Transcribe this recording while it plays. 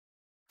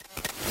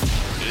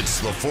It's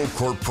the Full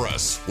Court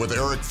Press with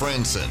Eric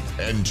Frandsen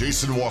and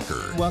Jason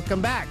Walker. Welcome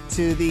back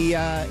to the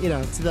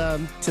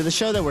to the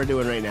show that we're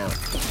doing right now.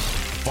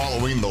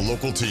 Following the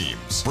local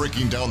teams,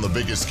 breaking down the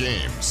biggest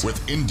games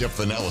with in-depth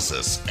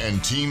analysis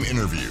and team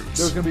interviews.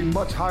 There's going to be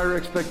much higher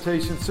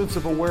expectations, sense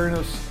of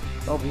awareness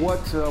of what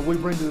we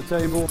bring to the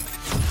table.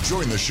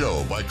 Join the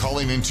show by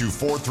calling into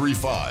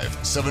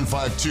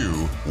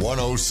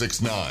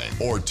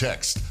 435-752-1069 or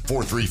text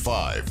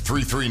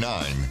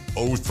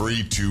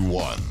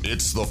 435-339-0321.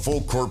 It's the Full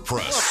Court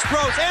Press.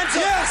 Rose, ends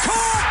up, yes!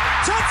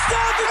 Caught!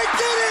 Touchdown! They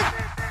did it!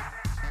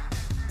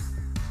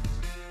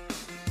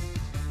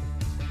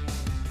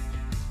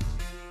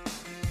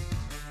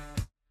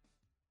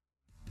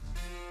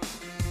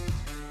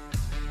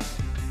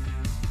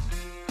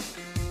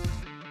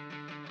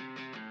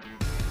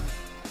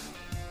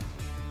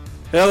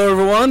 Hello,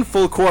 everyone.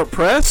 Full Court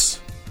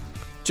Press.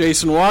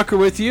 Jason Walker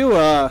with you.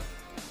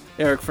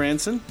 Eric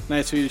Frandsen.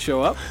 Nice for you to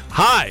show up.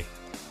 Hi.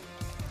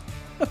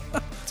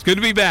 It's good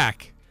to be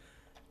back.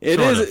 It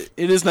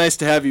is nice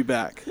to have you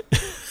back.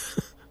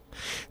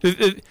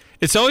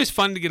 It's always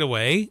fun to get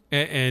away,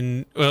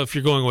 and well, if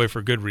you're going away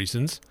for good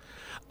reasons.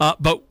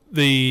 But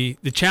the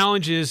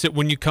challenge is that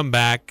when you come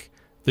back,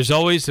 there's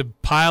always a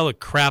pile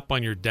of crap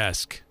on your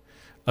desk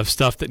of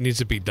stuff that needs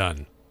to be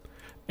done.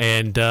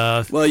 And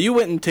well, you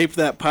went and taped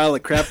that pile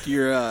of crap to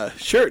your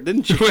shirt,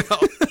 didn't you? Well,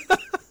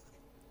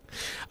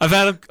 I've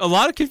had a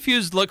lot of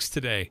confused looks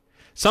today.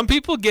 Some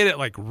people get it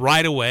like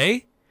right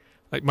away,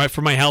 like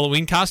for my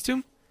Halloween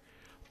costume.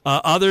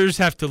 Others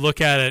have to look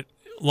at it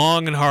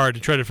long and hard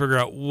to try to figure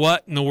out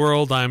what in the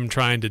world I'm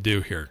trying to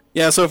do here.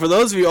 Yeah, so for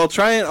those of you,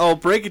 I'll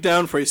break it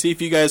down for you, see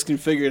if you guys can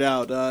figure it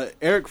out.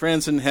 Eric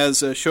Frandsen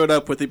has showed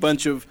up with a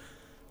bunch of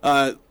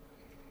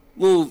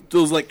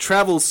those like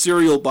travel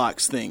cereal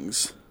box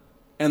things.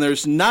 And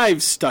there's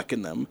knives stuck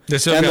in them.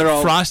 So I've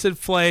got Frosted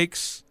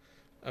Flakes.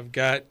 I've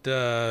got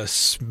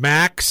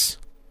Smacks.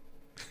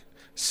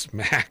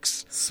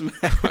 Smacks.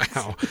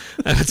 Wow.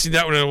 I haven't seen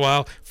that one in a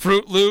while.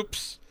 Fruit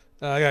Loops.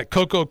 I got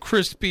Cocoa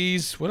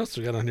Krispies. What else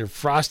do we got on here?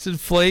 Frosted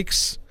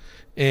Flakes.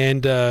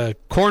 And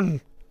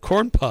corn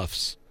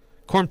puffs.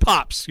 Corn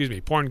pops, excuse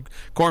me.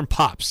 Corn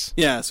pops.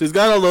 Yeah, so he's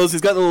got all those.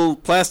 He's got the little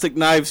plastic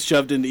knives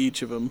shoved into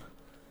each of them.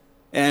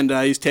 And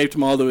he's taped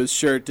them all to his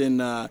shirt.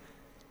 And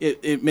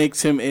It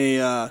makes him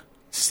a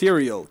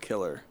serial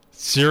killer.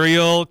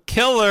 Serial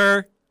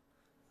killer.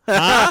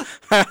 Huh?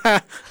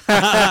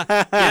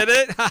 Get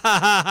it?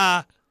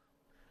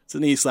 It's a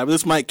knee slap.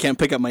 This mic can't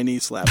pick up my knee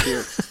slap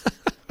here.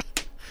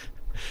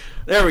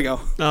 There we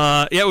go.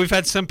 Yeah, we've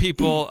had some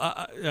people.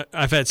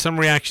 I've had some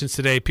reactions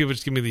today. People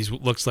just give me these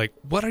looks like,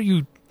 "What are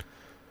you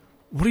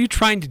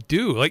trying to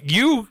do?" Like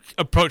you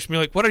approached me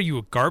like, "What are you,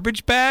 a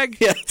garbage bag?"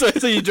 Yeah.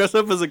 So you dress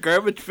up as a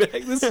garbage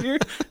bag this year,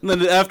 and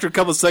then after a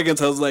couple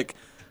seconds, I was like.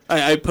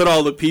 I put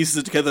all the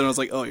pieces together and I was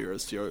like, oh, you're a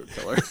serial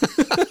killer.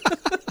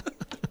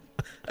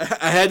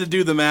 I had to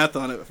do the math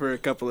on it for a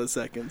couple of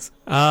seconds.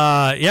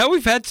 Yeah,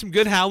 we've had some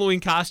good Halloween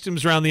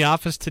costumes around the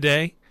office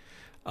today.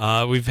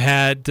 We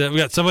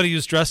got somebody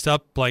who's dressed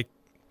up like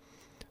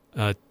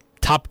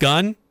Top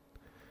Gun,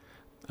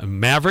 a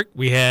Maverick.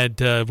 We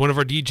had one of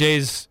our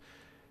DJs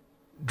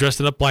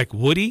dressed up like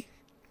Woody.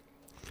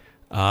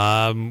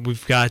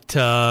 We've got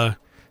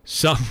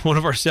one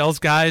of our sales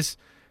guys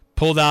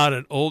pulled out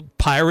an old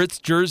Pirates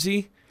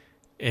jersey,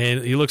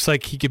 and he looks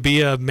like he could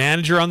be a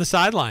manager on the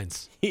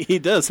sidelines. He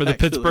does for the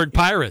Pittsburgh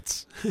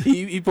Pirates.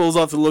 he pulls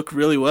off the look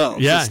really well.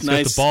 Yeah, he's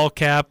got the ball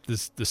cap, the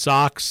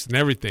socks, and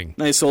everything.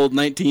 Nice old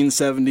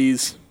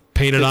 1970s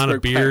painted Pittsburgh on a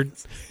beard.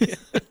 Yeah,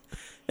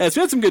 it's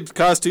got some good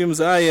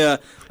costumes. I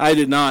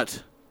did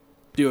not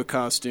do a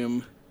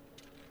costume.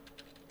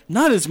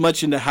 Not as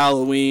much into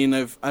Halloween.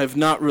 I've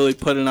not really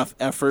put enough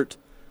effort.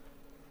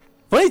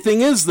 Funny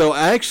thing is, though,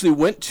 I actually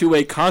went to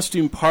a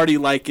costume party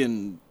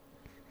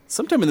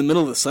sometime in the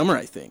middle of the summer,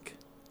 I think.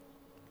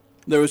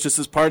 There was just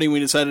this party and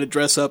we decided to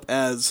dress up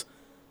as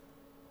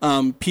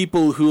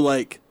people who,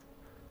 like,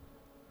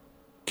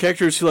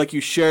 characters who, like,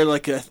 you share,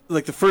 like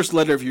the first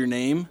letter of your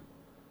name,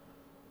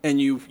 and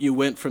you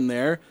went from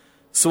there.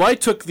 So I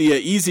took the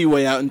easy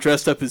way out and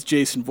dressed up as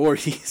Jason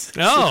Voorhees.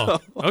 Oh,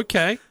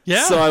 okay.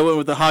 Yeah. So I went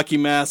with the hockey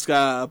mask,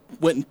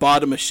 went and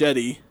bought a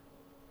machete.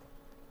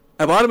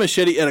 I bought a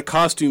machete at a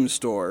costume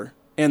store,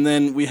 and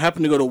then we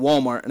happened to go to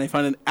Walmart, and I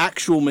found an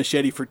actual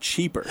machete for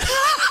cheaper.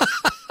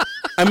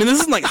 I mean,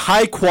 this isn't like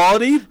high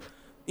quality.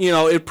 You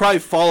know, it'd probably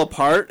fall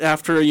apart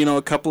after,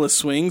 a couple of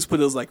swings, but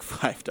it was like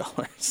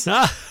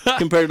 $5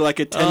 compared to like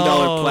a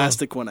 $10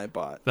 plastic one I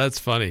bought. That's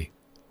funny.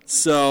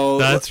 So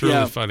that's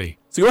really funny.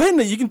 So go ahead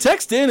and you can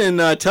text in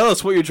and tell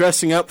us what you're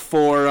dressing up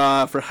for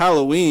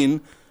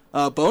Halloween.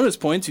 Bonus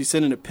points, you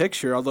send in a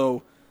picture,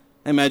 although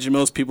I imagine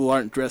most people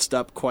aren't dressed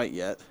up quite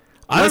yet.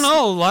 I don't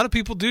know. A lot of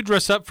people do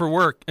dress up for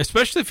work,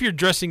 especially if you're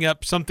dressing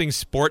up something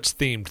sports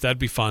themed. That'd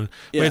be fun.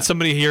 Yeah. We had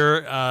somebody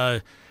here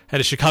had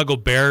a Chicago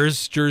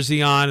Bears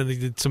jersey on, and they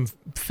did some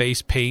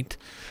face paint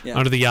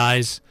under the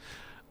eyes.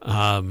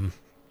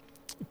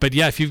 But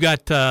yeah, if you've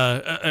got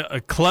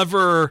a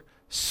clever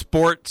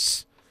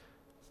sports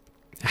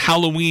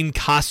Halloween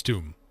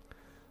costume,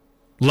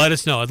 let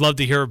us know. I'd love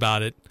to hear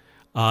about it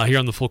here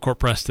on the Full Court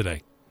Press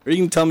today. Or you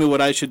can tell me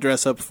what I should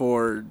dress up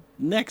for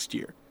next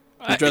year.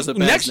 Dress up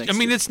next I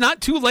mean, year. It's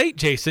not too late,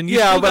 Jason.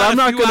 Yeah, but I'm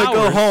not going to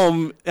go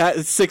home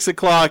at 6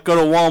 o'clock, go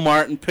to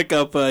Walmart, and pick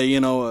up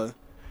the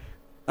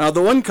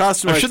one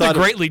costume I'm I sure thought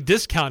they're greatly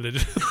discounted.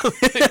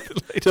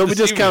 It'll be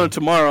discounted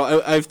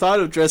tomorrow. I've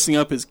thought of dressing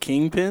up as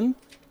Kingpin.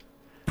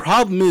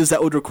 Problem is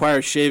that would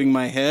require shaving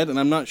my head, and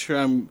I'm not sure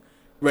I'm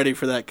ready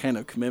for that kind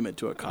of commitment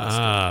to a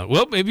costume.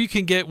 Well, maybe you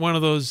can get one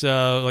of those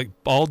like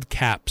bald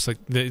caps, like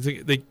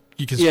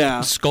you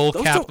can skull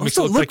cap. Those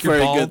don't look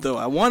very good though.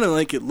 I want to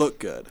make it look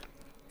good.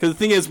 Because the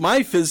thing is,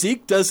 my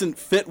physique doesn't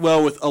fit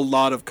well with a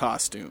lot of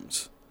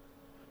costumes.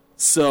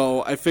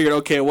 So I figured,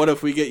 okay, what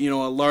if we get, a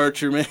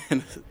larger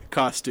man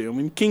costume?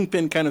 And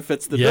Kingpin kind of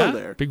fits the bill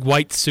there. Big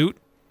white suit.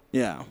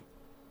 Yeah.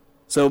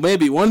 So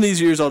maybe one of these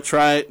years I'll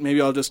try it.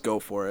 Maybe I'll just go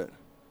for it.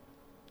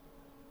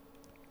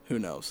 Who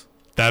knows?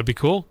 That'd be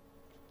cool.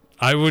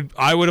 I would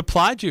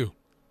applaud you.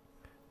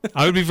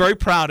 I would be very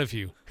proud of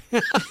you.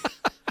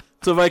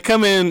 So if I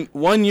come in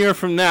 1 year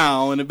from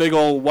now in a big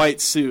old white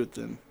suit,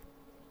 then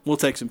we'll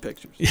take some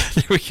pictures. Yeah,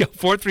 there we go.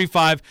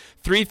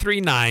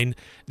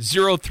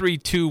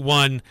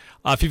 435-339-0321.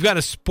 If you've got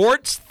a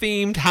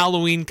sports-themed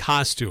Halloween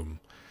costume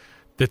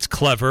that's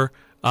clever,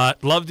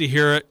 love to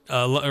hear it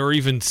or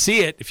even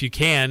see it if you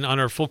can on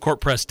our Full Court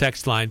Press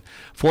text line,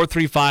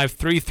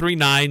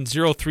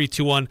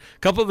 435-339-0321. A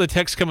couple of the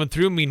texts coming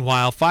through,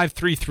 meanwhile,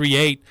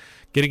 5338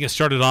 getting us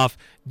started off.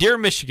 Dear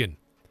Michigan,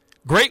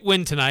 great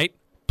win tonight.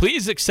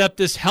 Please accept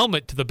this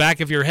helmet to the back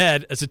of your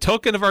head as a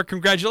token of our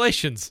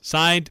congratulations.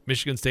 Signed,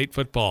 Michigan State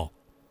Football.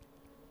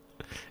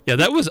 Yeah,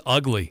 that was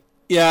ugly.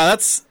 Yeah,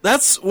 that's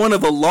one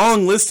of a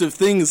long list of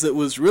things that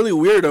was really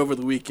weird over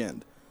the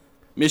weekend.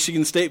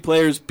 Michigan State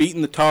players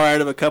beating the tar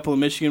out of a couple of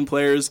Michigan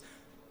players,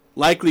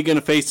 likely going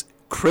to face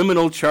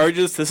criminal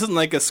charges. This isn't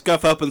like a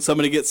scuff up and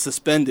somebody gets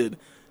suspended.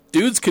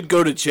 Dudes could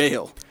go to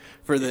jail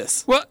for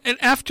this. Well, and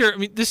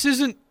this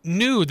isn't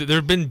new that there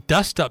have been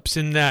dust-ups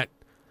in that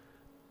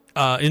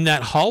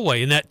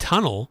hallway, in that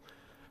tunnel.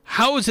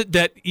 How is it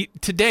that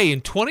today, in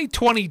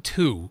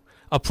 2022,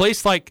 a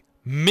place like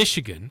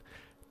Michigan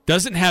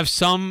doesn't have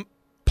some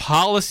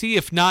policy,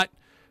 if not,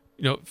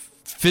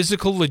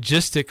 physical,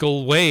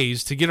 logistical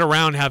ways to get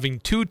around having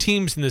two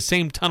teams in the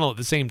same tunnel at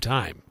the same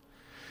time?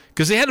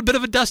 Because they had a bit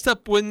of a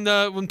dust-up when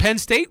Penn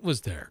State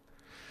was there.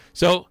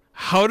 So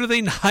how do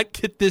they not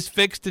get this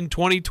fixed in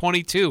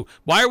 2022?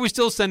 Why are we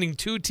still sending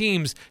two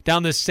teams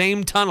down the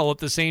same tunnel at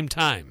the same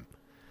time?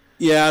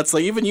 Yeah, it's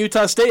like even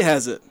Utah State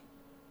has it.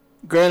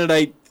 Granted,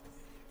 I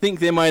think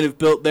they might have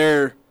built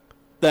that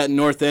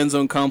north end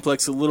zone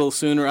complex a little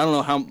sooner. I don't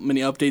know how many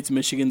updates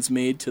Michigan's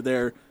made to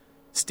their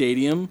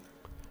stadium.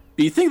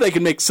 But you think they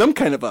could make some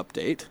kind of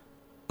update?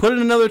 Put in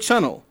another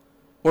tunnel.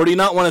 Or do you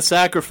not want to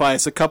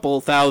sacrifice a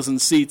couple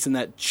thousand seats in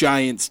that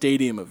giant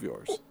stadium of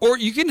yours? Or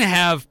you can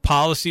have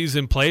policies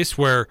in place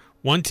where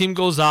one team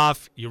goes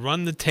off, you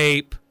run the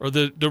tape or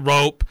the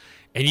rope,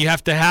 and you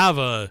have to have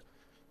a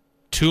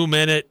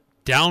 2-minute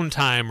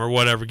downtime or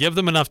whatever. Give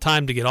them enough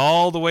time to get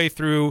all the way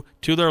through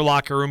to their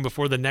locker room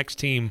before the next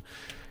team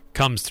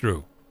comes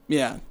through.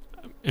 Yeah.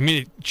 I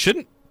mean, it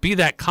shouldn't be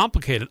that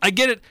complicated. I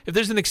get it. If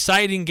there's an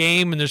exciting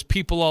game and there's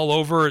people all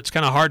over, it's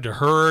kind of hard to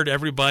herd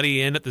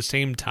everybody in at the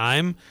same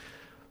time.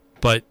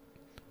 But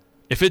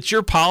if it's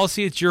your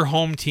policy, it's your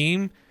home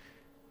team,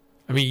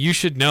 I mean, you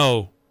should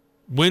know,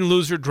 win,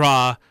 lose, or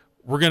draw,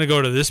 we're going to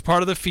go to this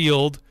part of the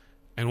field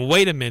and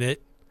wait a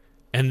minute,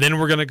 and then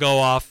we're going to go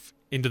off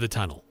into the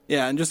tunnel.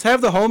 Yeah, and just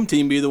have the home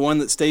team be the one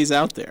that stays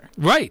out there.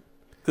 Right.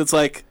 It's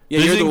like,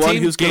 you're the one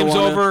who's going to game's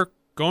over,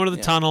 going to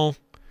the tunnel.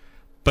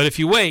 But if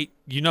you wait,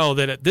 you know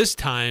that at this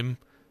time,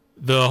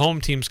 the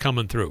home team's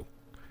coming through.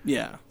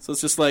 Yeah, so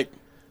it's just like,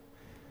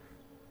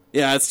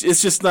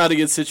 it's just not a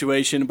good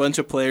situation. A bunch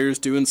of players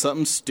doing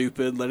something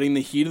stupid, letting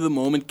the heat of the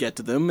moment get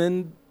to them,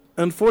 and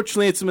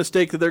unfortunately it's a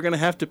mistake that they're going to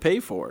have to pay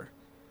for.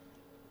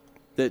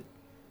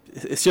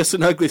 It's just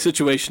an ugly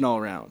situation all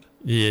around.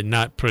 Yeah,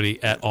 not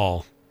pretty at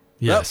all.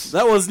 Yes.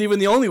 That wasn't even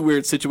the only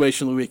weird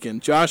situation of the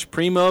weekend. Josh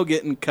Primo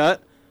getting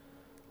cut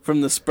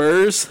from the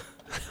Spurs.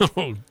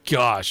 Oh,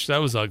 gosh, that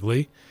was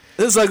ugly.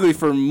 This is ugly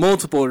for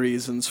multiple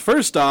reasons.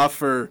 First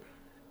off, and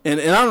I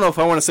don't know if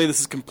I want to say this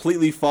is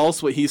completely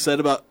false, what he said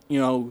about,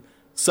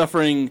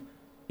 suffering,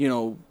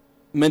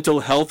 mental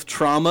health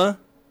trauma.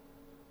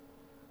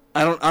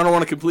 I don't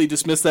want to completely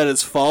dismiss that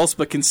as false,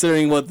 but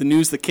considering what the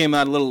news that came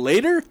out a little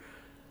later,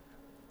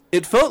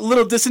 it felt a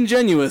little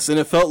disingenuous, and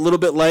it felt a little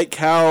bit like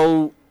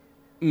how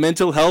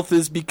mental health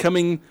is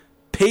becoming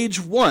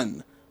page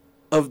 1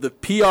 of the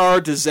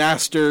PR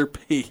disaster,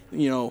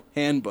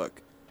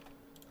 handbook.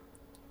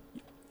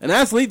 An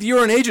athlete that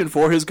you're an agent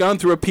for has gone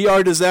through a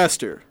PR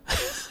disaster.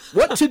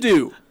 What to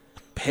do?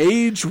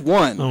 Page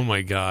 1. Oh,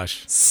 my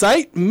gosh.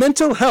 Cite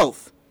mental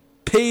health.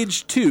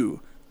 Page 2.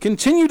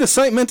 Continue to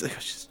cite mental...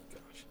 Gosh.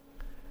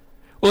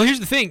 Well, here's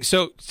the thing.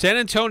 So, San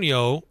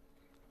Antonio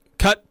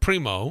cut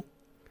Primo,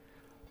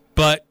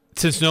 but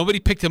since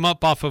nobody picked him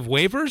up off of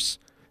waivers,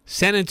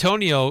 San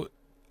Antonio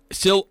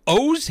still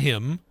owes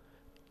him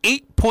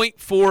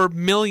 $8.4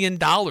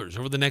 million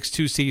over the next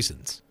 2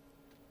 seasons.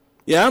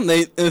 Yeah, and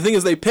the thing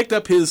is they picked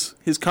up his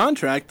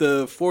contract,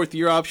 the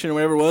 4th-year option or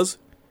whatever it was,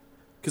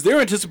 because they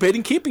were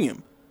anticipating keeping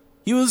him.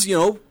 He was,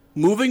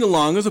 moving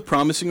along as a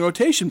promising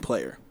rotation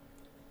player.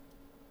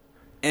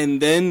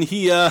 And then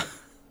he, how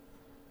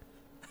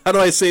do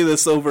I say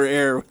this over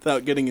air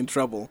without getting in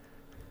trouble?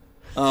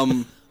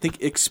 I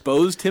think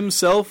exposed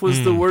himself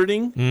was the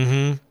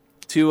wording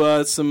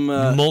to some...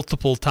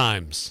 multiple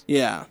times.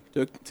 Yeah,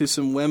 to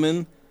some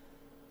women.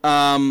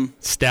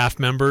 Staff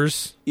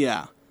members.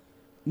 Yeah.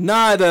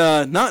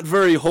 Not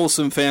very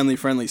wholesome,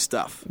 family-friendly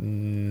stuff.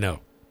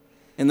 No.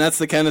 And that's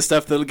the kind of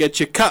stuff that'll get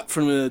you cut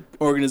from an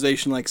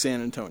organization like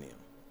San Antonio.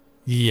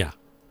 Yeah.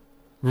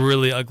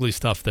 Really ugly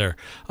stuff there.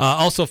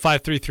 Also,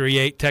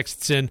 5338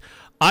 texts in,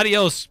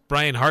 "Adios,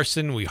 Brian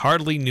Harsin. We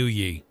hardly knew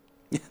ye."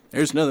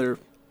 There's another.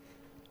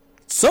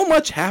 So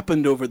much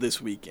happened over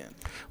this weekend.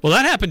 Well,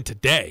 that happened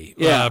today.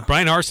 Yeah.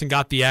 Brian Harsin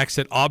got the axe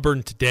at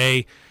Auburn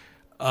today.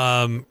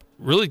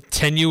 Really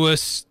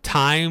tenuous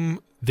time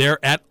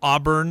there at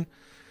Auburn.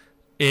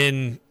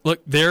 They've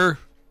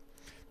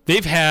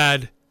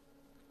had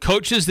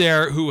coaches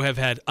there who have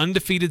had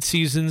undefeated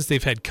seasons.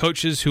 They've had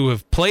coaches who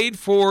have played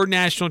for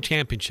national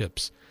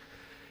championships.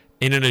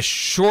 And in a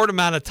short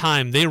amount of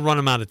time, they run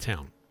them out of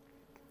town.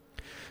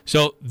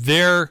 So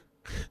there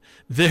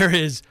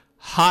is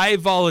high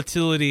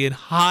volatility and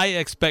high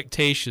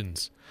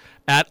expectations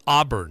at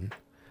Auburn.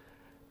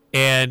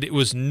 And it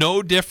was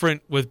no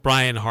different with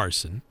Brian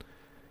Harsin.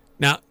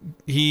 Now,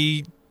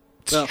 he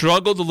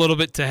struggled a little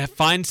bit to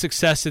find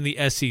success in the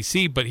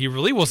SEC, but he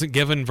really wasn't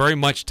given very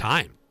much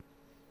time.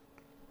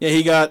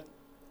 Yeah,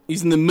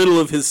 he's in the middle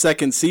of his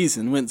second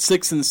season. Went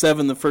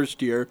 6-7 the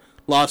first year,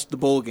 lost the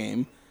bowl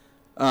game.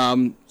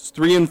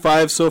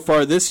 3-5 so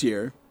far this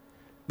year.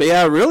 But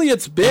yeah, really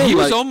it's been. And he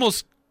was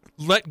almost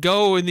let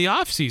go in the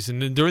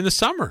offseason and during the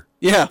summer.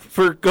 Yeah,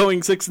 for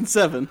going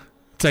 6-7.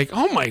 It's like,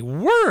 oh my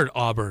word,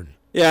 Auburn.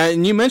 Yeah,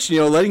 and you mentioned,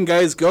 letting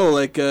guys go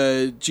like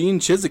Gene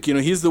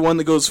Chizik, he's the one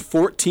that goes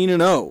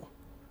 14-0.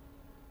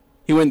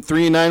 He went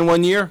 3-9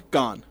 one year,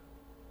 gone.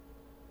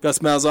 Gus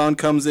Malzahn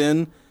comes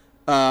in.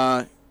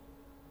 I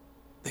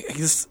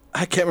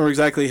can't remember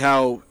exactly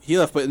how he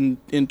left, but in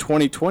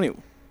 2020,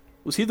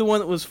 was he the one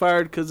that was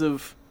fired because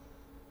of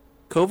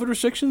COVID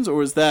restrictions, or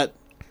was that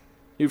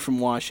you from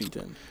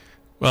Washington?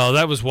 Well,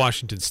 that was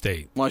Washington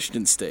State.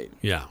 Washington State.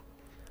 Yeah.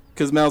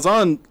 Because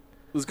Malzahn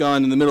was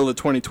gone in the middle of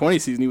the 2020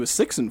 season. He was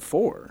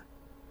 6-4.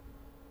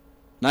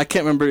 And I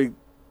can't remember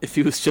if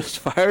he was just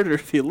fired or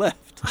if he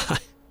left.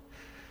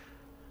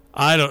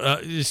 I don't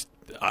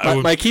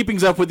know. My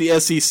keepings up with the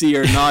SEC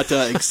are not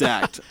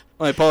exact.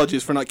 My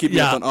apologies for not keeping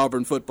up on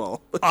Auburn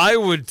football. I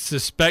would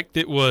suspect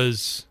it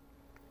was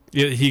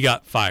he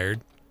got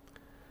fired,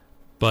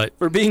 but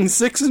for being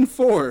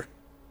 6-4.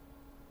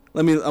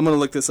 I'm going to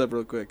look this up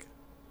real quick.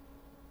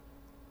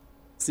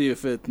 See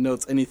if it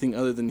notes anything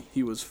other than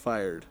he was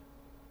fired.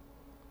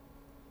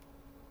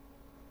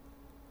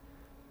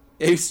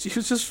 He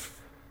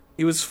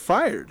was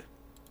fired.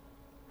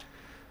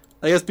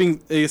 I guess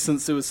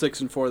since it was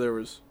 6-4, there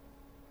was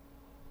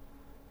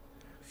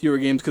fewer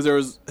games because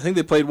I think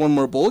they played one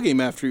more bowl game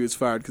after he was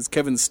fired because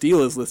Kevin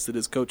Steele is listed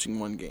as coaching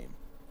one game.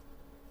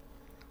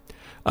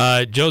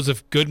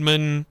 Joseph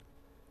Goodman,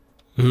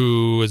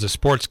 who is a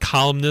sports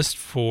columnist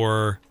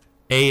for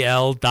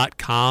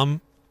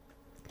AL.com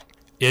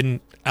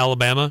in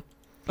Alabama.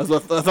 I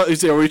thought you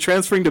said, are we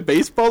transferring to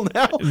baseball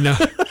now? No.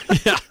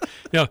 Yeah.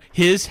 No,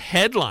 his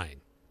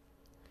headline,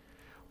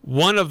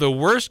 one of the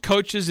worst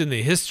coaches in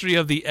the history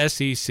of the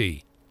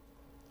SEC.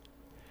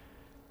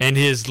 And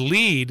his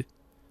lead,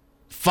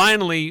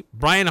 finally,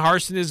 Brian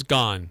Harsin is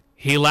gone.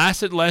 He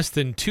lasted less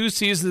than 2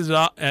 seasons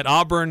at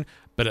Auburn,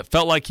 but it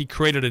felt like he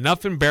created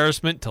enough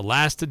embarrassment to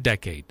last a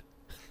decade.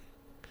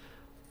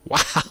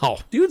 Wow.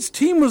 Dude's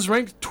team was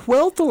ranked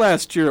 12th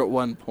last year at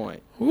one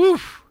point.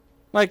 Woof.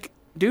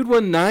 Dude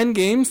won 9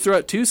 games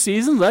throughout 2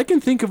 seasons. I can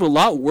think of a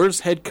lot worse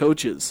head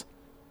coaches.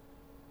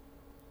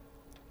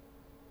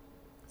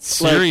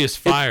 Serious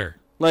fire.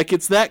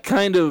 It's that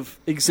kind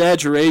of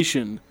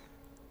exaggeration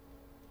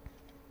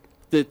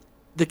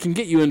that can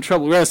get you in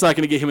trouble. Well, it's not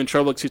going to get him in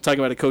trouble because he's talking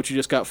about a coach who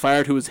just got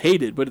fired who was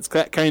hated, but it's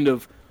that kind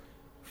of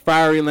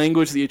fiery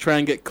language that you try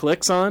and get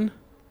clicks on.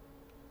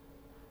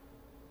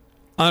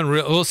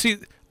 Unreal. Well, see,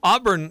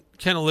 Auburn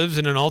kind of lives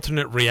in an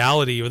alternate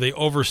reality where they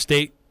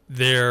overstate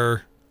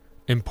their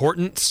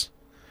importance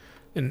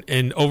and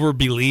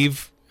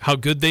overbelieve how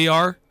good they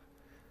are.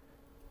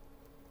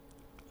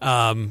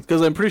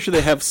 Because I'm pretty sure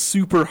they have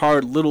super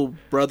hard little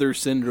brother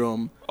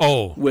syndrome.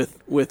 Oh,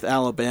 with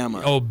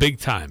Alabama. Oh, big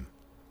time.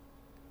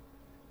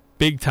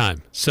 Big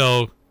time.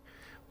 So,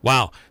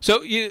 wow.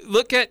 So you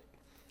look at,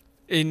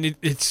 and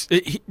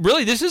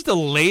really this is the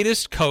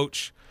latest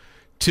coach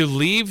to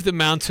leave the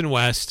Mountain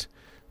West,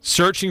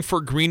 searching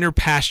for greener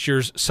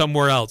pastures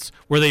somewhere else,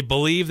 where they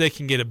believe they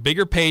can get a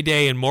bigger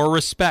payday and more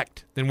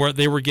respect than what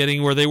they were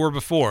getting where they were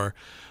before,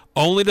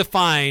 only to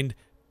find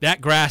that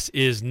grass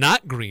is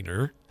not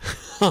greener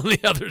on the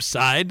other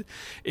side.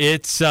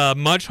 It's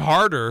much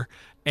harder,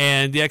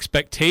 and the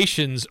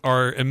expectations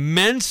are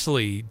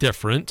immensely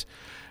different,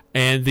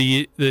 and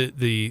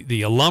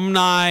the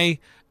alumni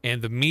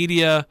and the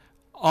media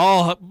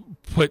all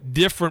put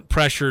different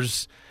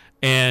pressures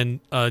and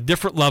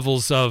different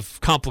levels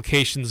of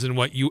complications than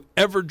what you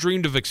ever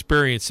dreamed of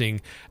experiencing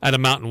at a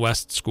Mountain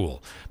West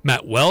school.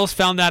 Matt Wells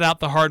found that out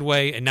the hard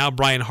way, and now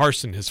Brian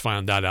Harsin has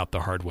found that out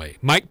the hard way.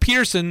 Mike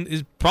Peterson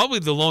is probably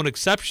the lone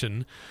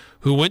exception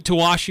who went to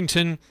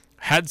Washington,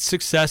 had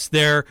success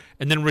there,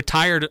 and then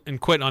retired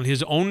and quit on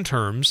his own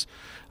terms.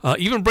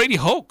 Even Brady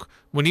Hoke,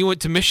 when he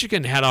went to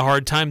Michigan, had a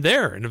hard time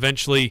there and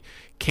eventually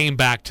came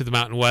back to the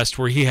Mountain West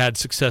where he had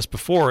success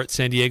before at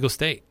San Diego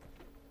State.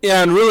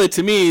 Yeah, and really,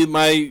 to me,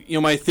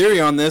 my theory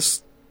on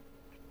this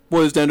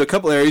boils down to a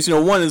couple areas.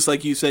 One is,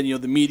 like you said,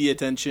 the media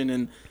attention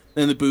and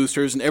the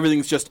boosters, and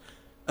everything's just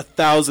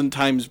 1,000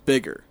 times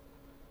bigger.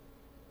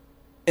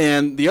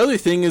 And the other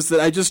thing is that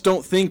I just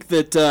don't think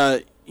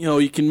that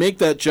you can make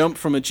that jump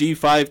from a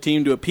G5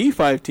 team to a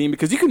P5 team,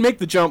 because you can make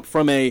the jump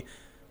from a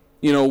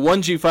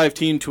one G5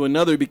 team to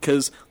another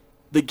because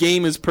the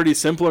game is pretty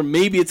simpler.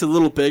 Maybe it's a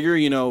little bigger.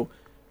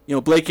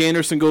 Blake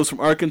Anderson goes from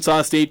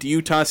Arkansas State to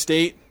Utah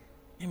State.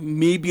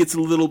 Maybe it's a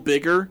little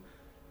bigger.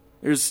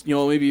 There's,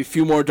 maybe a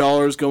few more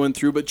dollars going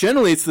through, but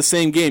generally it's the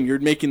same game. You're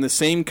making the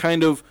same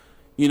kind of,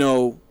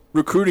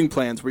 recruiting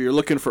plans where you're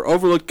looking for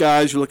overlooked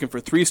guys, you're looking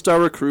for 3-star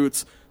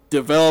recruits,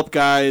 develop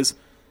guys,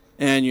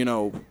 and,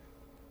 you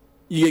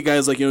get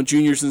guys like,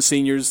 juniors and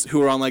seniors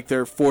who are on like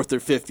their 4th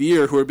or 5th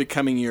year who are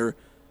becoming your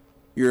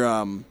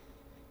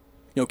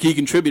key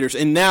contributors.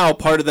 And now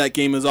part of that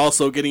game is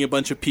also getting a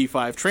bunch of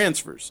P5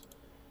 transfers.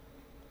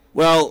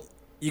 Well,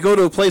 you go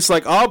to a place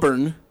like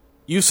Auburn,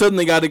 you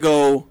suddenly got to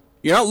go.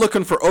 You're not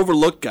looking for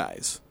overlooked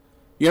guys.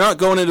 You're not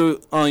going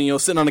into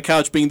sitting on a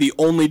couch being the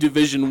only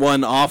Division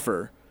I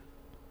offer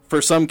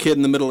for some kid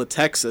in the middle of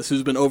Texas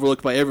who's been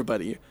overlooked by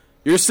everybody.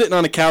 You're sitting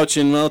on a couch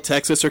in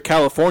Texas or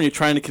California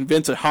trying to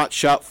convince a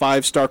hotshot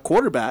 5-star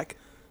quarterback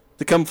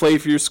to come play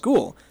for your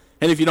school.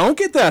 And if you don't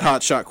get that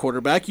hotshot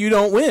quarterback, you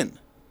don't win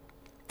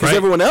because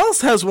everyone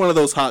else has one of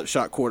those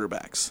hotshot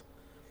quarterbacks.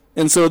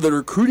 And so the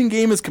recruiting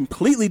game is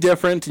completely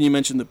different. And you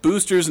mentioned the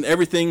boosters and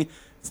everything.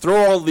 Throw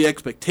all the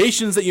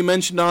expectations that you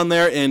mentioned on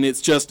there, and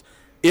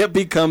it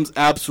becomes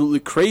absolutely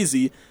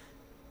crazy,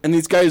 and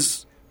these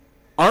guys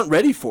aren't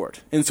ready for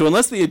it. And so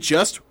unless they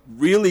adjust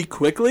really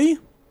quickly,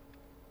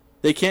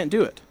 they can't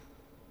do it.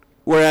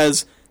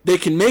 Whereas they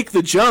can make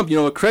the jump.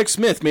 Craig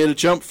Smith made a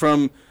jump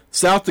from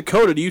South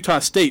Dakota to Utah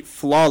State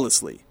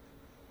flawlessly.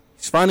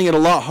 He's finding it a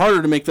lot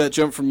harder to make that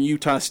jump from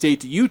Utah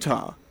State to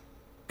Utah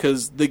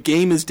because the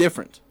game is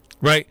different.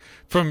 Right.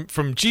 From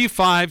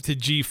G5 to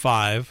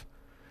G5,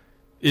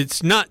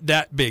 it's not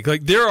that big.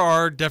 Like, there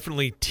are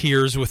definitely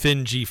tiers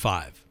within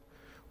G5,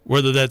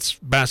 whether that's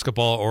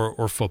basketball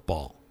or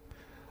football,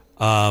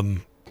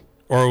 or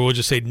we'll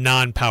just say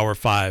non-Power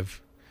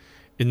 5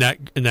 in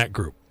that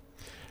group.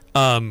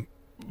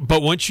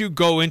 But once you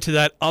go into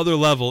that other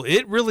level,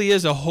 it really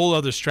is a whole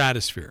other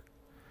stratosphere.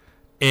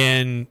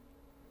 And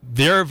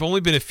there have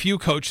only been a few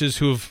coaches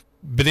who have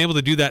been able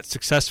to do that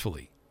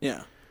successfully.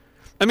 Yeah.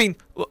 I mean,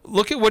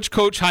 look at what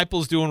Coach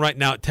Heupel's doing right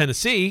now at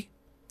Tennessee.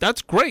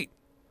 That's great.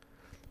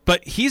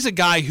 But he's a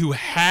guy who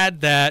had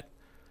that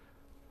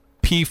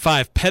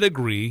P5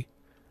 pedigree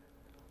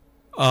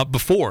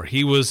before.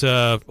 He was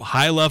a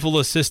high-level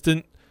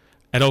assistant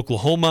at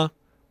Oklahoma,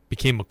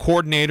 became a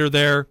coordinator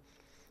there,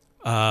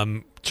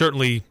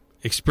 certainly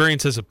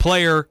experience as a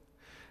player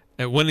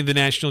at winning the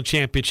national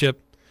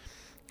championship,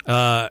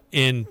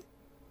 and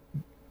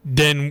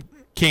then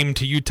came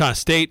to Utah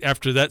State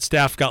after that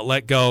staff got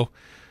let go,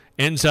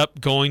 ends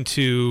up going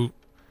to,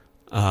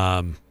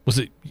 was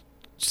it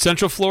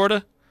Central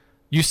Florida?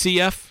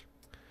 UCF,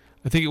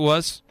 I think it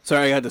was.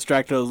 Sorry, I got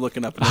distracted. I was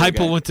looking up.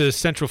 Heupel went to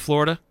Central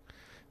Florida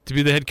to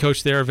be the head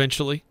coach there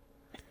eventually.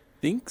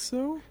 Think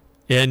so.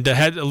 And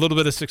had a little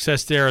bit of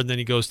success there, and then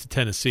he goes to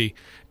Tennessee.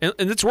 And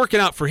it's working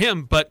out for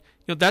him, but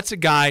that's a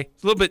guy a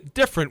little bit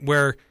different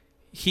where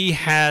he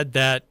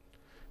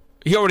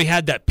already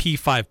had that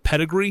P5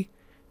 pedigree.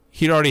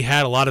 He'd already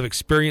had a lot of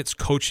experience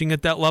coaching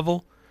at that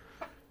level.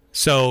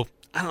 So,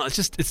 I don't know,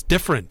 it's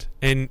different.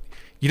 And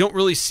you don't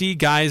really see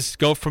guys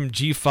go from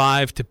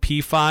G5 to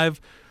P5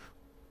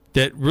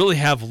 that really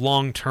have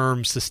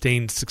long-term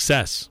sustained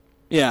success.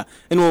 Yeah,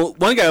 and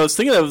one guy I was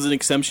thinking that was an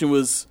exception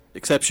was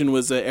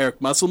Eric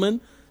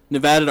Musselman,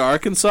 Nevada to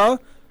Arkansas,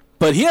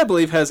 but he, I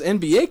believe, has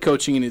NBA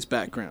coaching in his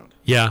background.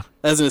 Yeah,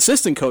 as an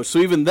assistant coach. So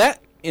even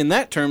that, in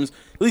that terms,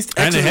 at least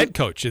and a head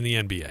coach in the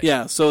NBA.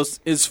 Yeah, so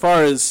as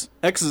far as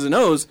X's and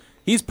O's,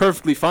 he's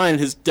perfectly fine.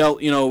 Has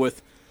dealt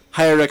with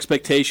higher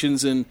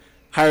expectations and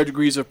higher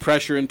degrees of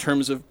pressure in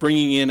terms of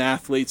bringing in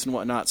athletes and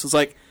whatnot. So it's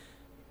like,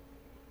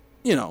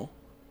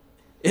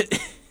 it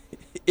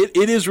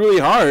is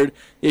really hard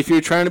if you're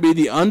trying to be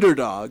the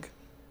underdog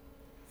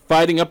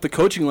fighting up the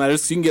coaching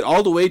ladders, so you can get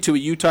all the way to a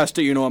Utah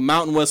State, a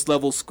Mountain West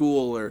level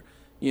school or,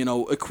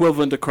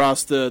 equivalent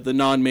across the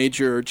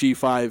non-major or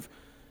G5,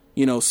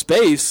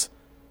 space.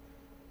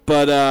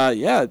 But,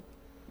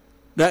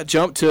 that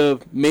jump to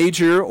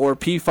major or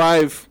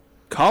P5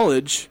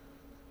 college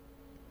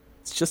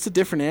It's just a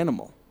different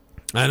animal.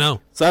 I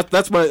know. So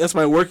that's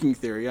my working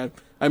theory.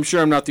 I'm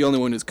sure I'm not the only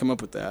one who's come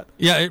up with that.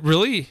 Yeah, it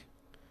really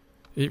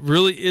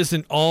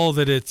isn't all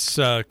that it's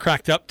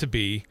cracked up to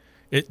be.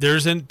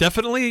 There's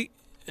definitely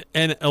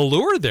an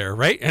allure there,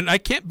 right? And I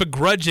can't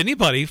begrudge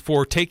anybody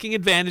for taking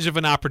advantage of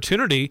an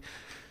opportunity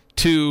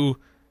to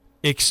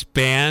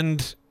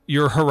expand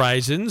your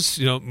horizons,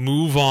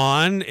 move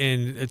on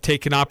and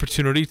take an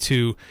opportunity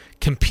to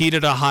compete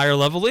at a higher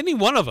level. Any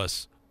one of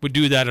us would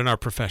do that in our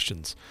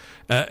professions.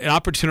 An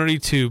opportunity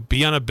to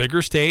be on a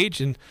bigger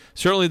stage, and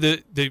certainly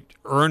they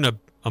earn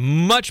a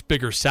much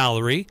bigger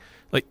salary,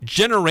 like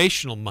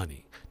generational money.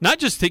 Not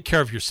just take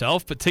care of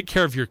yourself, but take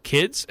care of your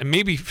kids, and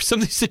maybe some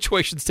of these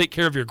situations take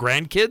care of your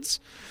grandkids.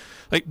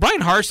 Like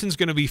Brian Harson's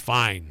going to be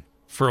fine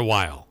for a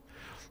while,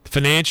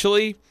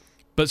 financially,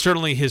 but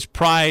certainly his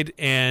pride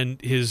and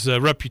his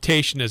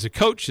reputation as a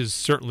coach has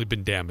certainly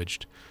been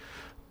damaged.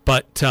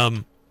 But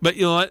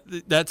you know what?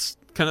 That's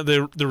kind of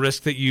the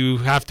risk that you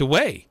have to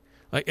weigh.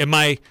 Like, am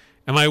I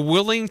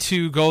willing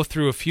to go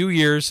through a few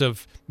years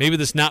of maybe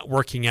this not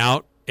working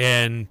out,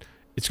 and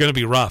it's going to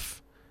be rough?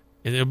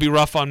 And it'll be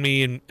rough on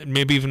me and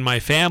maybe even my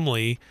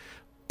family,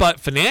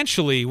 but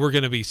financially we're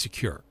going to be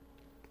secure.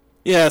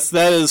 Yes,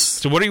 that is.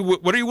 So what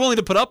are you willing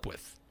to put up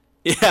with?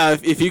 Yeah,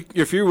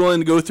 if you're willing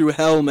to go through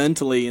hell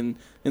mentally and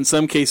in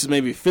some cases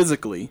maybe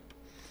physically,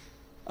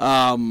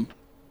 to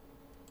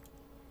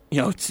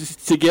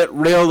get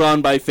railed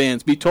on by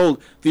fans, be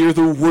told that you're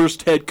the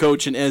worst head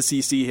coach in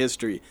SEC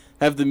history,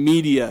 have the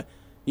media,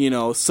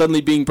 suddenly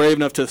being brave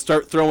enough to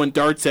start throwing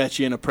darts at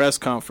you in a press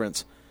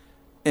conference,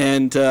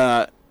 and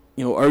are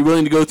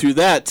willing to go through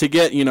that to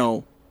get,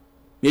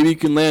 maybe you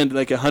can land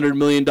like $100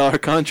 million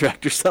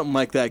contract or something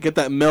like that. Get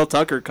that Mel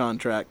Tucker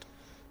contract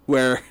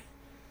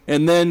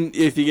and then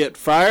if you get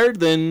fired,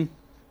 then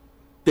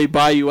they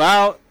buy you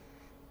out.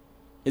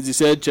 As you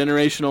said,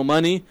 generational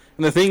money.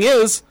 And the thing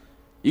is,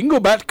 you can go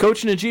back to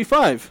coaching a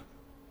G5.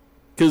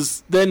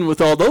 Because then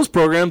with all those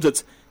programs,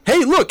 it's,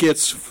 hey, look,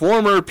 it's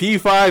former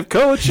P5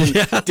 coach and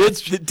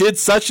did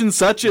such and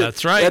such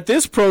That's right. at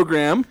this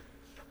program.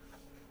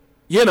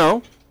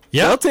 They'll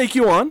take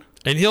you on.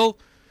 And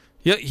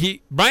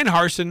Brian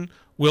Harsin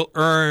will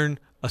earn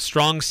a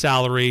strong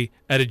salary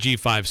at a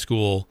G5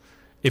 school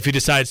if he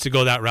decides to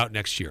go that route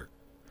next year.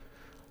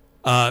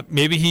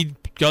 Maybe he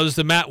goes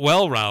the Matt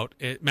Wells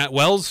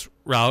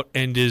route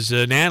and is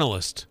an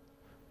analyst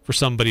for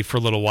somebody for a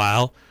little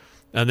while,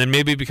 and then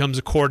maybe becomes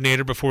a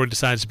coordinator before he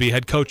decides to be a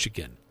head coach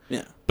again.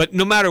 Yeah. But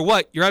no matter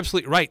what, you're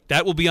absolutely right.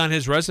 That will be on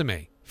his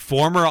resume.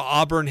 Former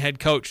Auburn head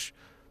coach.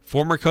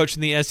 Former coach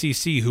in the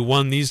SEC who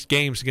won these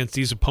games against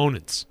these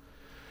opponents.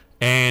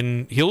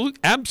 And he'll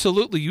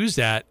absolutely use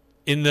that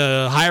in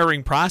the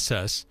hiring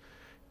process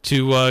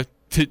to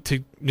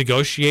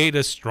negotiate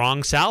a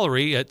strong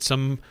salary at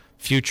some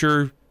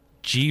future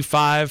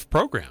G5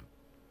 program.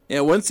 Yeah,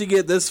 once you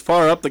get this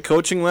far up the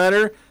coaching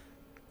ladder,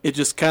 it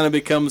just kind of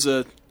becomes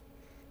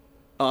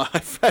I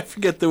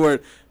forget the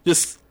word,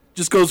 just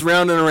goes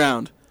round and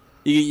around.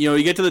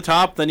 You get to the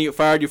top, then you get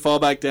fired, you fall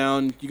back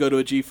down, you go to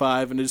a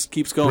G5, and it just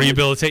keeps going.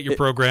 Rehabilitate your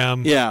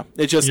program. Yeah.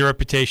 Your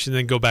reputation,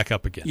 then go back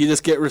up again. You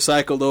just get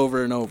recycled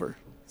over and over.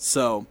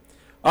 So,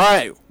 all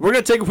right, we're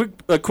going to take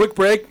a quick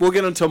break. We'll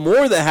get into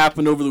more that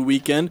happened over the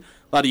weekend.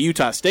 A lot of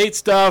Utah State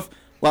stuff,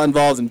 a lot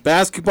involved in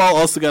basketball.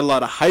 Also got a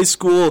lot of high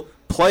school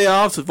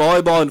playoffs with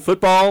volleyball and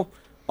football,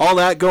 all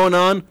that going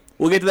on.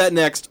 We'll get to that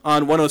next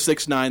on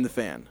 106.9 The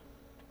Fan.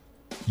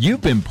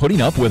 You've been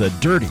putting up with a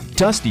dirty,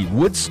 dusty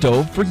wood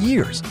stove for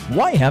years.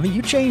 Why haven't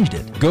you changed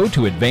it? Go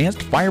to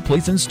Advanced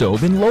Fireplace and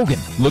Stove in Logan.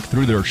 Look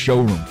through their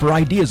showroom for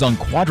ideas on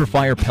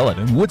Quadra-Fire pellet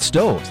and wood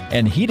stoves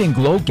and Heat and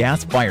Glow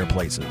gas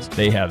fireplaces.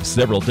 They have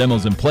several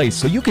demos in place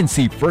so you can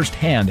see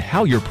firsthand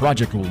how your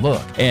project will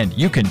look. And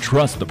you can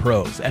trust the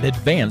pros at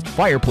Advanced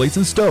Fireplace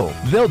and Stove.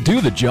 They'll do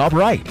the job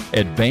right.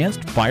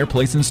 Advanced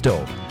Fireplace and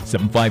Stove,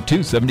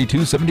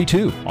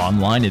 752-7272.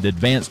 Online at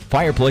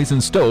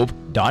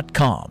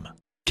advancedfireplaceandstove.com.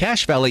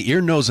 Cache Valley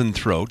Ear, Nose, and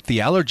Throat, the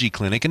Allergy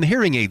Clinic, and the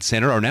Hearing Aid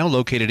Center are now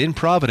located in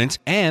Providence,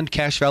 and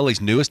Cache Valley's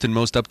newest and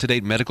most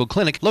up-to-date medical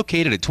clinic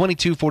located at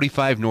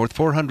 2245 North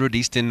 400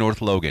 East in North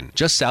Logan,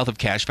 just south of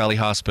Cache Valley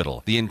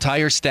Hospital. The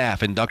entire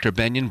staff and Dr.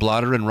 Benyon,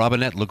 Blotter, and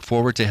Robinette look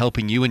forward to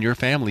helping you and your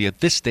family at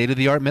this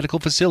state-of-the-art medical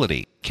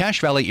facility.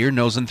 Cache Valley Ear,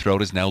 Nose, and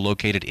Throat is now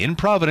located in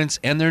Providence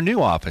and their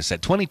new office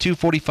at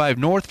 2245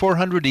 North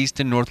 400 East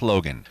in North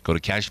Logan. Go to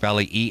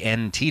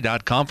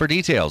CacheValleyENT.com for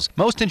details.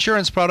 Most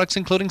insurance products,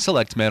 including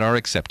SelectMed, are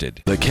accepted.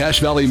 The Cache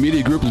Valley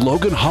Media Group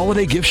Logan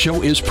Holiday Gift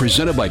Show is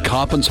presented by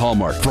Coppins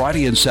Hallmark,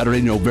 Friday and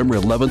Saturday, November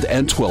 11th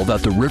and 12th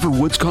at the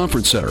Riverwoods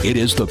Conference Center. It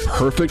is the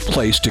perfect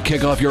place to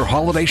kick off your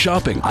holiday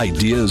shopping.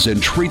 Ideas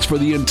and treats for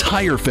the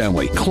entire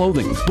family.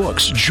 Clothing,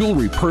 books,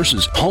 jewelry,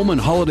 purses, home and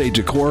holiday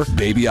decor,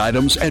 baby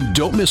items, and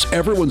don't miss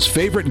everyone's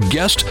favorite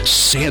guest,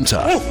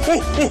 Santa.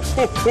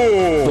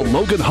 The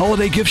Logan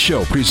Holiday Gift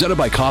Show presented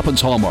by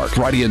Coppins Hallmark,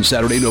 Friday and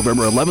Saturday,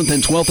 November 11th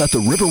and 12th at the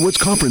Riverwoods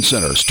Conference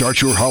Center.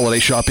 Start your holiday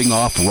shopping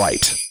off right.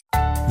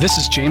 This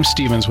is James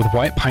Stevens with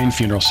White Pine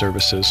Funeral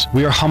Services.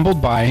 We are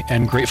humbled by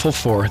and grateful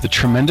for the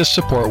tremendous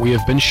support we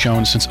have been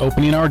shown since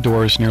opening our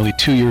doors nearly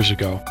 2 years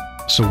ago.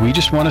 So we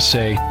just want to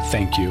say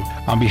thank you.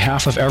 On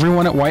behalf of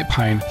everyone at White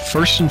Pine,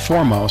 first and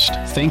foremost,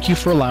 thank you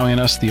for allowing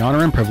us the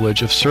honor and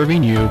privilege of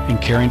serving you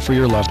and caring for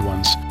your loved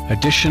ones.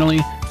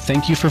 Additionally,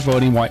 thank you for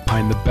voting White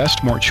Pine the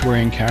best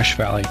mortuary in Cache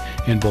Valley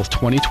in both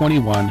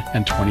 2021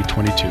 and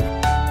 2022.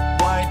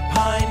 White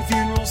Pine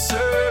Funeral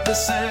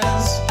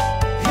Services,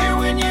 here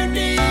when you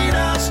need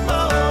us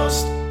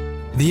most.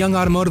 The Young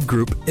Automotive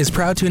Group is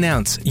proud to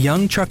announce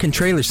Young Truck and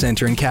Trailer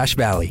Center in Cache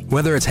Valley.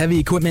 Whether it's heavy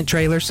equipment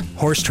trailers,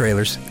 horse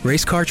trailers,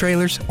 race car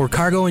trailers, or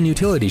cargo and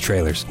utility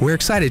trailers, we're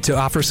excited to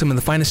offer some of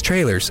the finest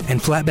trailers and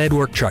flatbed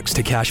work trucks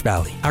to Cache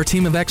Valley. Our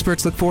team of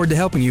experts look forward to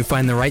helping you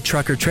find the right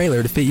truck or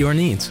trailer to fit your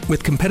needs,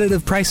 with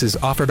competitive prices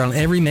offered on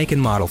every make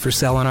and model for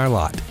sale on our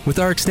lot. With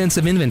our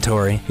extensive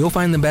inventory, you'll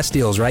find the best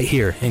deals right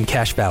here in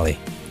Cache Valley.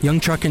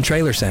 Young Truck and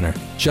Trailer Center,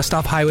 just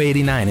off Highway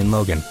 89 in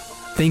Logan.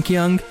 Think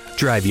young,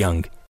 drive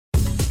young.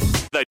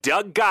 The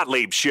Doug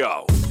Gottlieb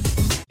Show.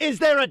 Is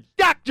there a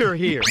doctor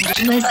here?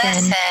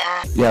 Listen.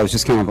 Yeah, it was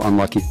just kind of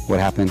unlucky what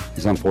happened. It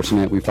was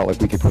unfortunate. We felt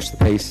like we could push the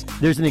pace.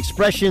 There's an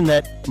expression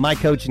that my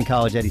coach in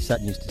college, Eddie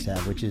Sutton, used to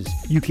have, which is,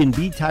 you can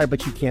be tired,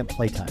 but you can't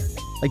play tired.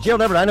 Like,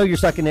 Gerald Everett, I know you're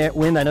stuck in that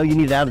wind. I know you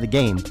need it out of the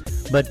game.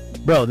 But,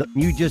 bro,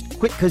 you just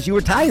quit because you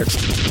were tired.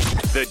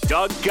 The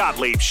Doug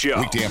Gottlieb Show.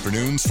 Weekday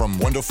afternoons from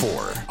 1 to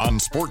 4 on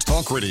Sports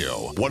Talk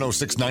Radio,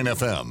 106.9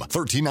 FM,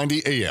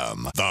 1390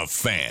 AM. The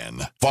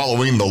Fan.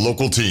 Following the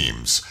local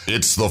teams,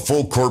 it's the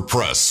Full Court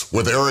Press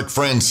with Eric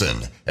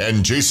Frandsen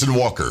and Jason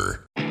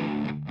Walker.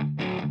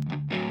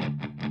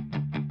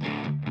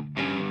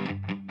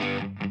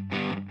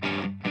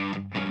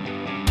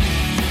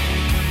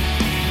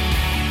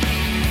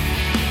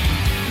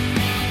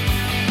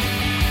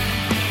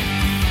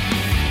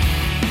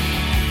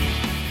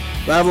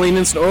 Valvoline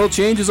Instant Oil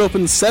Change is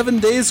open 7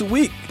 days a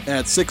week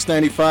at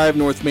 695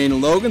 North Main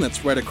in Logan.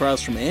 That's right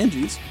across from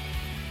Angie's.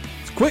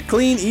 It's quick,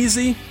 clean,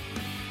 easy.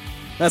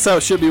 That's how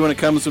it should be when it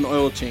comes to an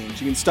oil change.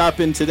 You can stop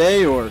in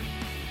today or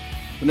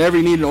whenever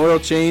you need an oil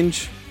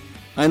change.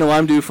 I know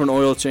I'm due for an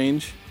oil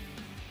change.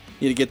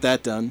 Need to get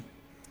that done.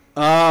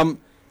 Had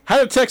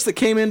a text that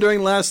came in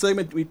during last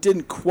segment. We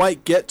didn't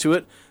quite get to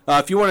it.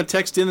 If you want to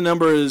text in, the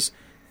number is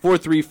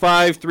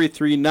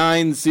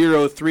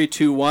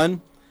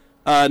 435-339-0321.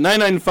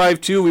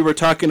 9952, we were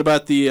talking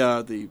about the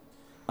I don't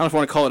know if I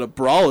want to call it a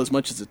brawl as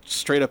much as a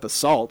straight up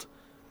assault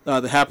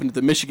that happened at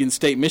the Michigan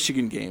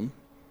State-Michigan game.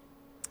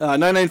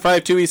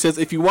 9952, he says,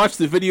 if you watch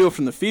the video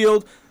from the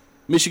field,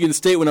 Michigan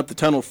State went up the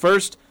tunnel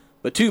first,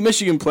 but 2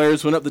 Michigan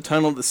players went up the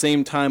tunnel at the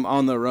same time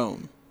on their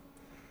own.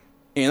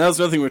 And that was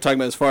another thing we were talking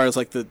about as far as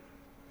like the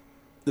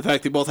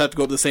fact they both have to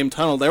go up the same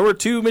tunnel. There were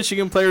 2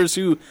 Michigan players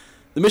who,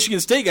 the Michigan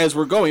State guys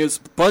were going, it was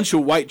a bunch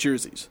of white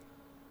jerseys.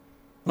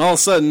 And all of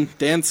a sudden,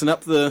 dancing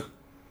up the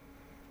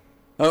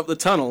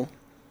tunnel.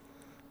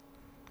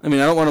 I mean,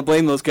 I don't want to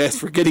blame those guys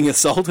for getting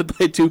assaulted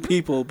by 2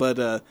 people,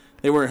 but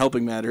they weren't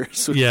helping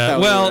matters. Yeah,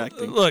 well,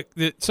 look,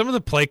 some of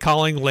the play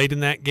calling late in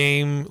that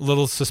game, a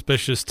little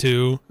suspicious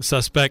too.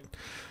 Suspect.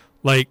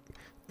 Like,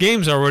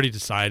 game's already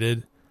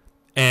decided,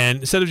 and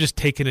instead of just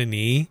taking a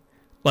knee,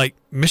 like,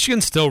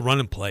 Michigan's still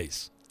running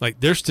plays. Like,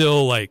 they're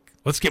still like,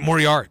 let's get more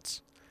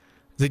yards.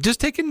 They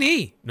just take a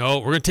knee. No,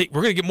 we're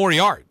gonna get more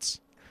yards.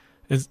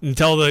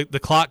 Until the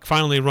clock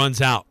finally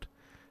runs out.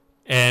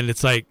 And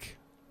it's like,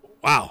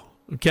 wow,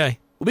 okay.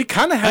 We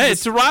kind of had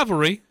it's a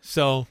rivalry,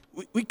 so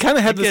we kind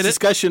of had this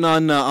discussion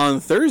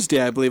on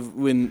Thursday, I believe,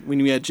 when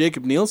we had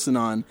Jacob Nielsen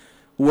on,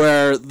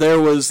 where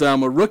there was a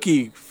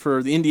rookie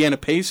for the Indiana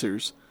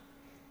Pacers.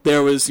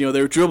 There was, they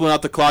were dribbling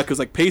out the clock. It was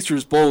like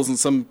Pacers Bulls, and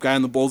some guy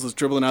on the Bulls was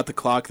dribbling out the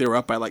clock. They were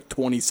up by like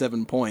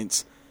 27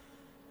 points.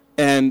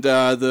 And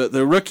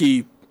the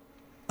rookie,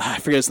 I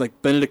forget, it's like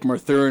Benedict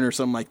Mathurin or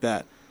something like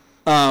that.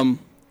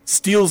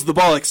 Steals the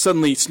ball, like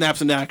suddenly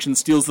snaps into action,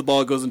 steals the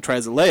ball, goes and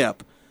tries a layup,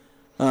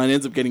 and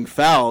ends up getting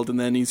fouled. And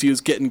then he was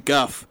getting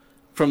guff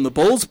from the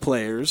Bulls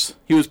players.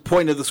 He was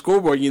pointing at the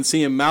scoreboard. You can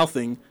see him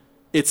mouthing,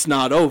 "It's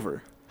not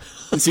over."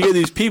 And so you get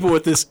these people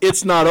with this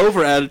 "it's not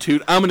over"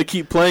 attitude. I'm going to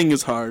keep playing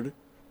as hard.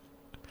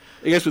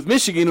 I guess with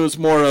Michigan it was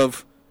more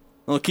of,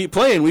 "Well, keep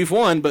playing. We've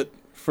won." But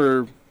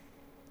for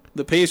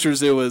the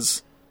Pacers, it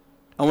was,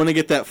 I want to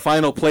get that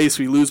final place.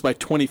 We lose by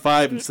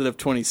 25 instead of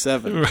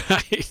 27.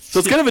 Right. So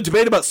it's kind of a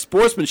debate about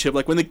sportsmanship.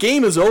 Like when the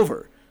game is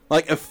over,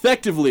 like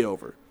effectively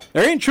over,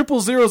 there ain't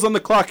triple zeros on the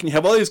clock, and you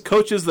have all these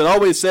coaches that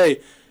always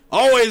say,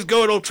 always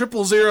go to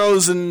triple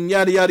zeros and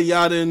yada yada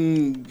yada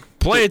and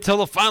play it till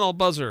the final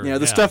buzzer. Yeah,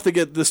 the stuff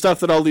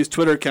that all these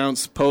Twitter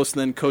accounts post,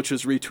 and then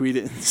coaches retweet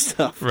it and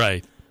stuff.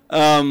 Right.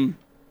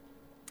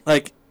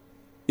 Like,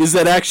 is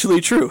that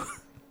actually true?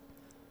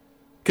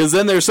 Because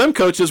then there's some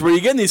coaches where you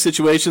get in these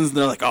situations and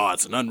they're like, oh,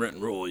 it's an unwritten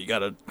rule. You got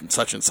to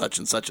such and such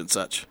and such and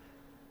such.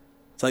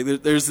 It's like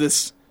there's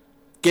this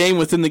game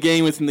within the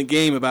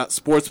game about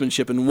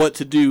sportsmanship and what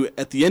to do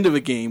at the end of a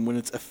game when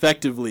it's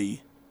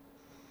effectively,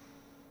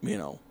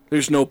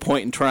 there's no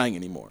point in trying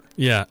anymore.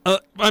 Yeah.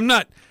 I'm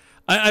not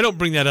I don't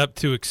bring that up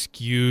to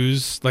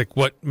excuse like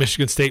what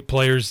Michigan State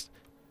players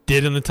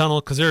did in the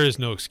tunnel, because there is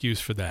no excuse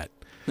for that.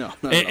 No.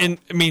 And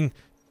I mean,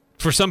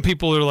 for some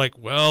people, they're like,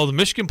 well, the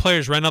Michigan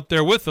players ran up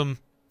there with them.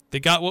 They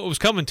got what was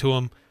coming to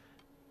them.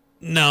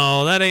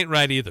 No, that ain't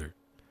right either.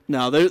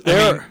 No,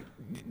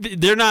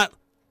 they're not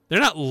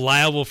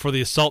liable for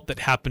the assault that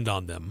happened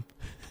on them.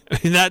 I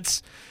mean,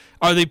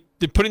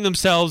 they're putting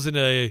themselves in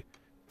a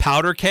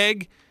powder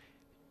keg?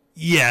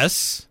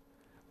 Yes,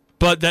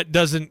 but that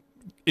doesn't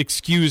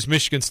excuse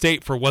Michigan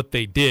State for what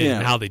they did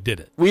and how they did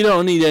it. We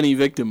don't need any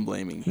victim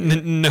blaming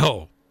here.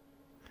 No.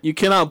 You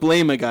cannot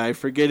blame a guy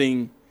for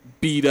getting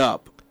beat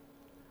up.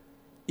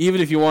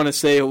 Even if you want to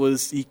say it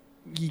was he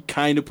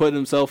kind of put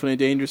himself in a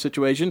dangerous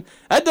situation.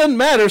 That doesn't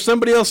matter.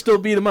 Somebody else still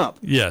beat him up.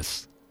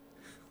 Yes.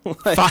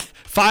 Like,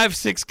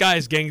 5-6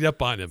 guys ganged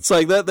up on him. It's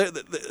like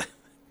that.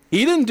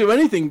 He didn't do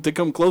anything to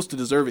come close to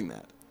deserving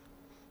that.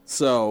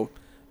 So,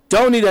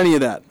 don't need any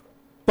of that.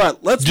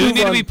 But let's do move they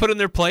need on. to be put in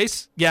their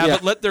place? Yeah,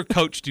 but let their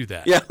coach do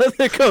that. Yeah, let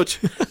their coach.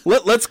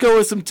 Let's go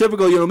with some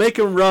typical, make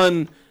him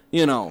run,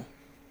 make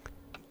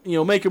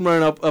him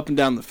run up and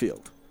down the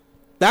field.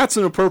 That's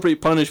an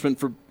appropriate punishment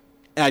for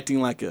acting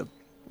like a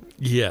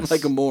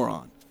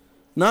moron.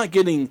 Not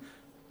getting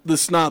the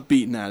snot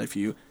beaten out of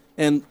you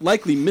and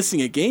likely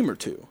missing a game or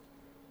two.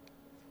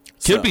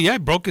 Could be,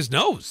 broke his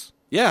nose.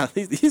 Yeah,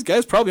 these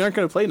guys probably aren't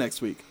going to play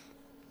next week.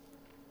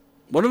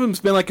 One of them's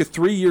been like a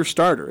 3-year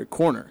starter at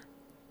corner.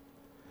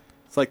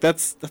 It's like,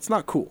 that's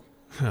not cool.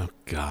 Oh,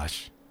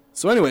 gosh.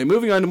 So anyway,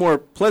 moving on to more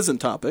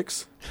pleasant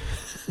topics.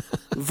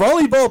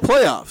 Volleyball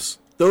playoffs.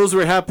 Those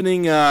were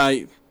happening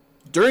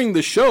during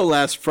the show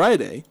last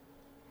Friday.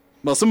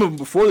 Well, some of them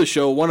before the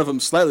show,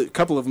 a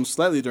couple of them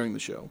slightly during the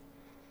show.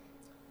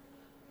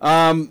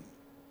 So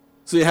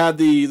you had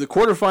the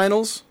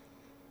quarterfinals,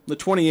 the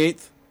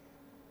 28th.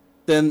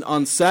 Then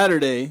on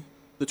Saturday,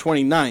 the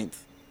 29th,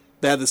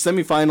 they had the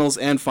semifinals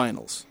and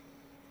finals.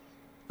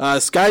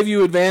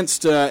 Skyview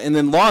advanced and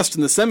then lost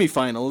in the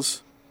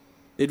semifinals.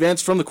 They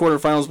advanced from the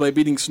quarterfinals by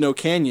beating Snow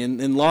Canyon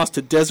and lost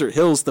to Desert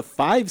Hills, the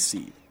 5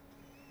 seed,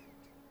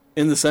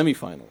 in the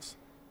semifinals.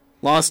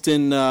 Lost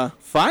in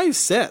 5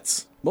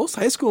 sets. Most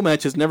high school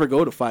matches never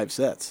go to 5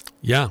 sets.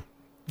 Yeah.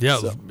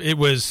 So. It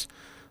was.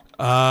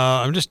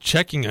 I'm just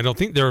checking. I don't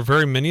think there were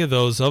very many of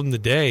those on the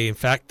day. In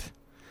fact,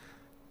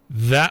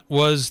 that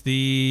was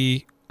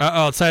the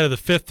outside of the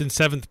 5th and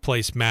 7th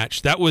place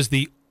match. That was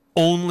the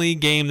only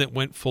game that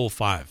went full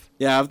 5.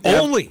 Yeah,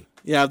 only.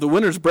 The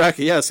winner's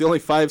bracket. Yeah, it's the only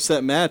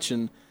 5-set match,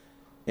 and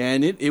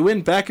it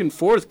went back and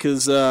forth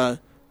because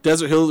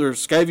Desert Hills or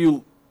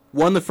Skyview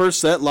won the first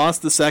set,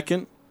 lost the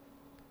second.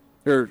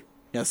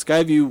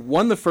 Skyview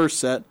won the first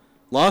set,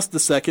 lost the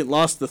second,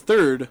 lost the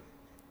third,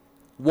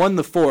 won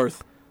the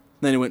fourth.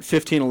 Then it went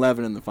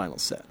 15-11 in the final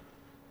set.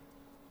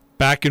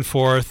 Back and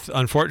forth.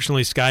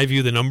 Unfortunately,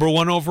 Skyview, the number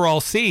 1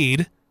 overall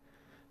seed,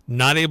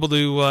 not able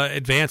to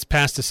advance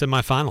past the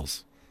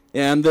semifinals.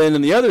 And then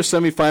in the other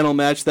semifinal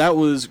match, that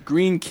was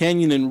Green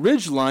Canyon and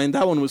Ridgeline.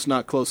 That one was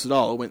not close at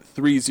all. It went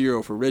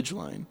 3-0 for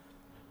Ridgeline.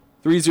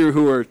 3-0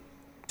 who are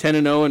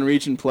 10-0 in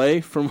region play,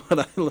 from what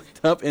I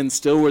looked up, and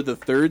still were the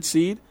 3rd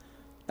seed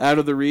out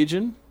of the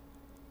region.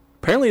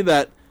 Apparently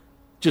that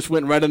just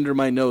went right under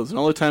my nose. And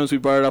all the times we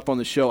brought it up on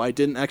the show, I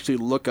didn't actually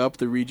look up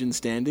the region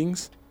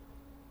standings.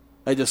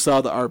 I just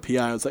saw the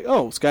RPI. I was like,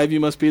 oh, Skyview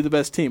must be the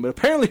best team. But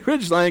apparently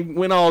Ridgeline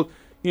went all,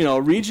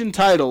 region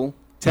title.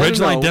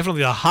 Ridgeline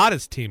definitely the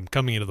hottest team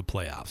coming into the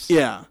playoffs.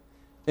 Yeah.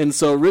 And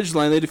so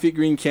Ridgeline, they defeat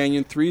Green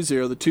Canyon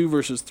 3-0, the 2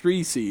 versus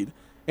 3 seed.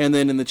 And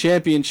then in the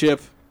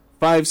championship,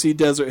 5 seed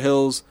Desert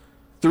Hills,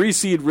 3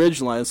 seed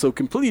Ridgeline. So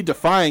completely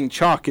defying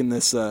chalk in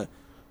this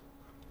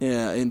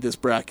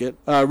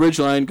bracket.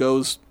 Ridgeline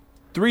goes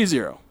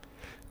 3-0.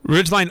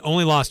 Ridgeline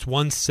only lost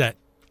 1 set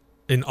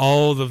in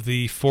all of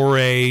the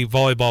 4A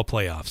volleyball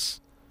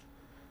playoffs.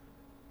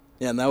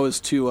 Yeah, and that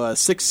was to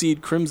 6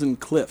 seed Crimson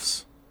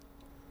Cliffs.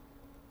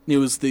 It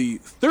was the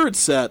 3rd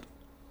set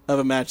of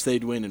a match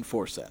they'd win in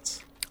 4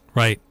 sets.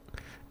 Right.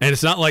 And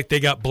it's not like they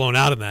got blown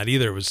out in that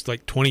either. It was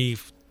like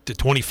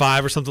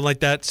 20-25 or something like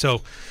that.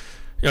 So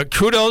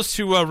kudos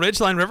to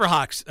Ridgeline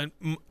Riverhawks.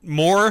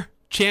 More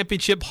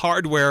championship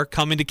hardware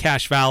coming to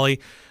Cache Valley.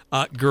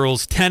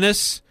 Girls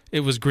tennis,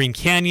 it was Green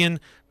Canyon.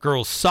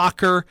 Girls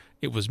soccer,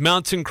 it was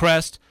Mountain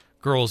Crest.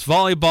 Girls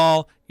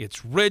volleyball, it's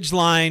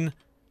Ridgeline.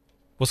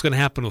 What's going to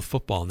happen with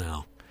football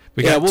now?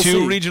 We got we'll 2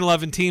 see. Region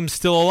 11 teams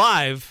still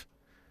alive.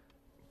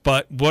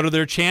 But what are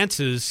their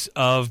chances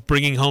of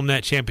bringing home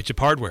that championship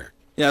hardware?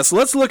 Yeah, so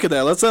let's look at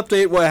that. Let's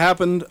update what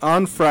happened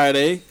on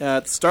Friday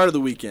at the start of the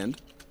weekend.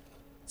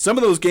 Some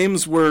of those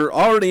games were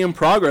already in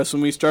progress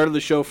when we started the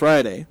show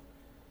Friday.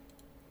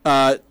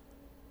 And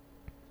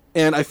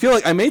I feel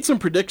like I made some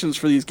predictions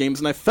for these games,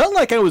 and I felt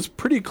like I was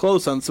pretty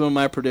close on some of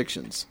my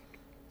predictions.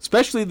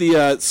 Especially the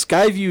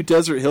Skyview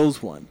Desert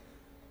Hills one.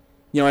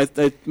 I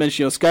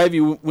mentioned,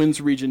 Skyview wins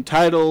region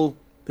title.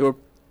 They were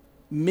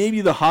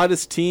maybe the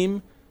hottest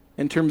team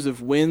in terms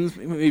of wins.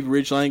 Maybe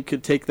Ridgeline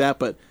could take that,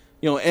 but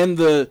end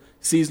the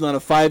season on a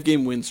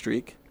 5-game win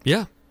streak.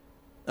 Yeah.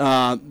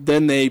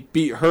 Then they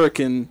beat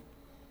Hurricane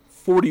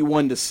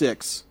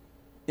 41-6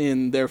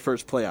 in their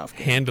first playoff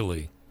game.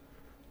 Handily.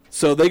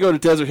 So they go to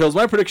Desert Hills.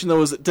 My prediction,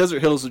 though, is that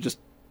Desert Hills are just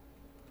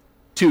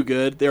too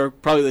good. They were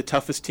probably the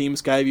toughest team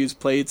Skyview's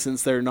played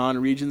since their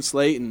non-region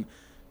slate, and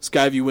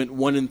Skyview went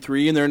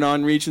 1-3 in their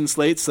non-region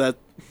slate, so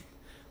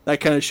that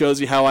kind of shows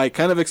you how I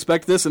kind of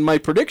expect this. And my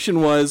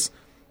prediction was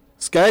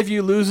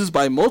Skyview loses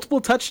by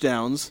multiple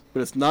touchdowns,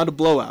 but it's not a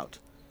blowout.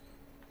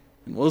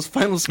 And what was the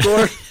final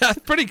score? That's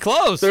pretty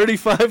close.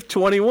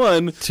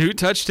 35-21. 2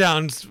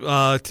 touchdowns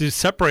to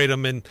separate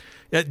them, and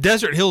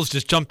Desert Hills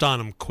just jumped on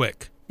them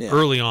quick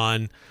early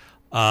on.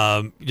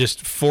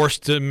 Just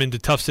forced them into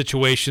tough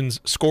situations,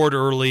 scored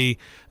early.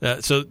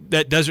 So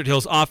that Desert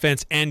Hills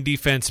offense and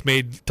defense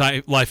made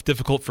life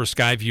difficult for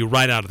Skyview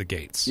right out of the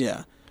gates.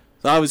 Yeah.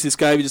 So obviously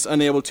Skyview just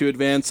unable to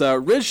advance.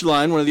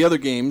 Ridgeline, one of the other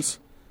games,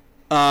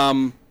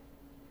 I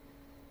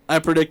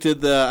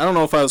predicted I don't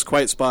know if I was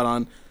quite spot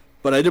on,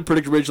 but I did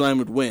predict Ridgeline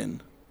would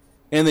win.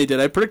 And they did.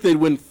 I predicted they'd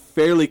win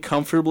fairly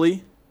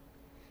comfortably.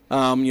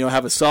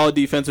 Have a solid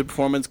defensive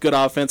performance, good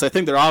offense. I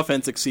think their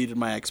offense exceeded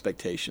my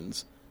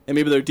expectations. And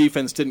maybe their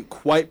defense didn't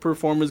quite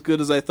perform as good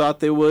as I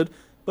thought they would,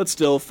 but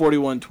still,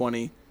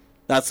 41-20.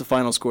 That's the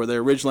final score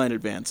there. Ridgeline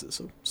advances.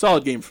 So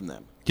solid game from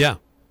them. Yeah,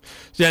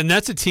 and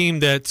that's a team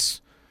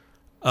that's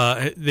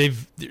they're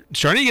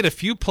starting to get a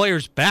few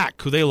players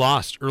back who they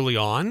lost early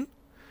on,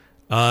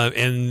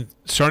 and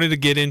starting to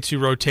get into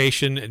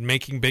rotation and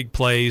making big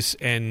plays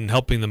and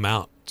helping them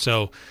out.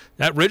 So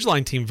that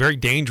Ridgeline team, very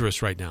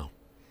dangerous right now.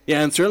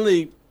 Yeah, and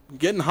certainly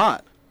getting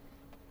hot.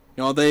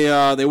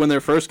 They win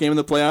their first game in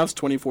the playoffs,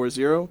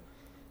 24-0,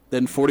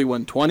 then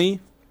 41-20.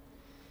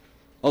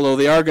 Although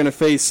they are going to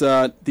face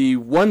the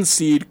 1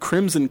 seed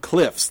Crimson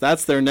Cliffs.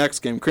 That's their next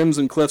game.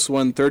 Crimson Cliffs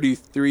won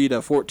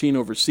 33-14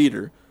 over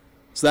Cedar.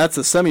 So that's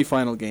a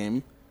semifinal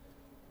game.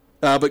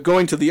 But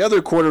going to the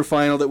other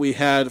quarterfinal that we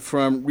had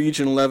from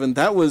Region 11,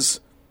 that was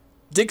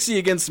Dixie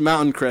against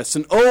Mountain Crest.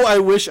 And I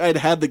wish I'd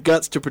had the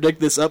guts to predict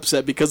this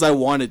upset because I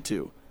wanted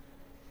to.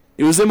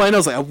 It was in my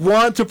nose, I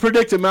want to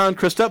predict a Mountain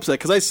Crest upset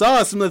because I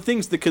saw some of the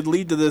things that could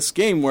lead to this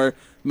game where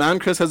Mountain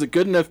Crest has a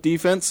good enough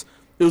defense.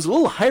 It was a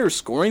little higher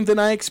scoring than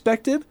I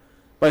expected,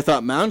 but I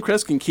thought Mountain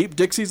Crest can keep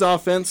Dixie's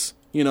offense,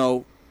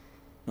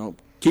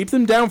 keep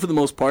them down for the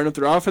most part. And if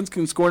their offense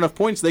can score enough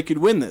points, they could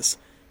win this.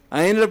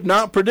 I ended up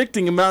not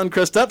predicting a Mountain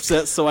Crest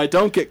upset, so I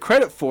don't get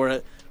credit for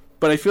it,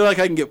 but I feel like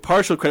I can get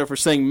partial credit for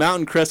saying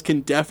Mountain Crest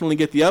can definitely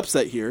get the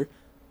upset here,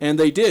 and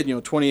they did,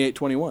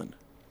 28-21.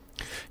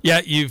 Yeah,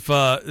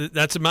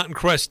 that's a Mountain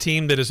Crest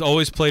team that has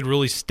always played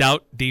really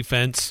stout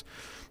defense.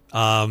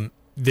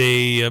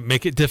 They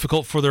make it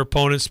difficult for their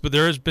opponents, but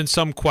there has been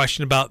some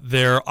question about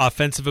their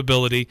offensive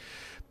ability.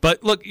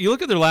 But look, you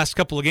look at their last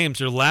couple of games,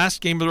 their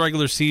last game of the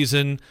regular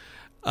season,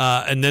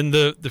 and then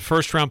the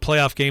first round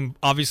playoff game,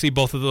 obviously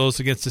both of those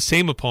against the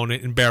same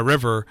opponent in Bear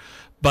River,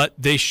 but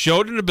they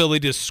showed an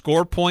ability to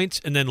score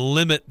points and then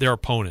limit their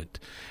opponent.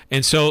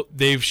 And so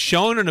they've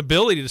shown an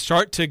ability to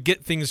start to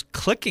get things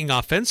clicking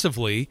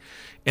offensively,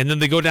 and then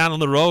they go down on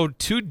the road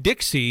to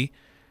Dixie,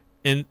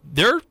 and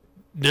they're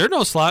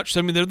no slouch.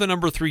 I mean, they're the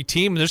number 3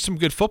 team, and there's some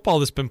good football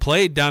that's been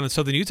played down in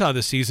Southern Utah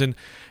this season,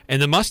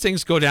 and the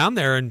Mustangs go down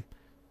there and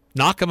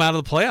knock them out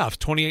of the playoffs,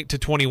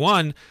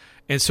 28-21,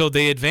 and so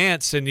they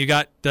advance, and you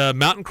got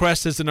Mountain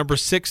Crest as the number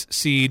 6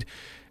 seed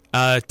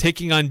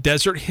taking on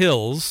Desert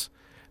Hills.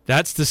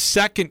 That's the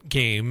second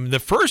game. The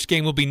first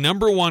game will be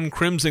number 1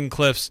 Crimson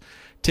Cliffs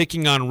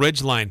taking on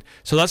Ridgeline.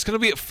 So that's going to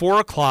be at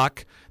 4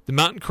 o'clock. The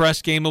Mountain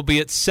Crest game will be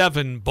at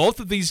 7. Both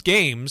of these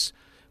games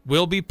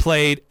will be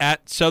played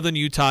at Southern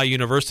Utah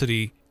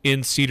University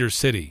in Cedar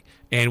City.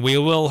 And we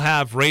will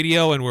have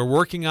radio, and we're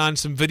working on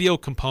some video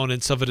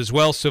components of it as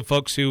well, so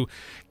folks who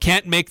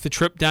can't make the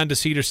trip down to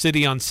Cedar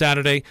City on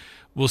Saturday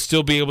will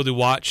still be able to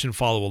watch and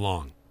follow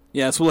along.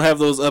 Yes, we'll have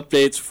those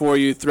updates for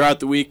you throughout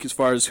the week as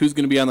far as who's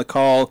going to be on the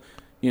call.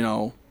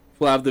 We'll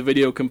have the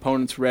video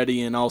components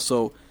ready, and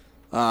also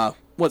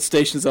what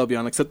stations they'll be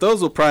on, except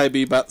those will probably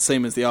be about the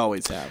same as they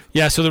always have.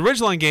 Yeah, so the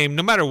Ridgeline game,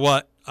 no matter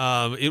what,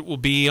 it will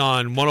be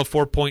on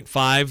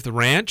 104.5 The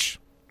Ranch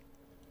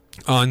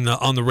on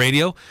the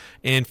radio,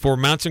 and for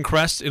Mountain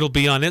Crest, it'll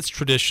be on its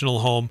traditional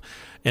home,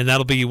 and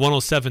that'll be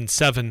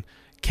 107.7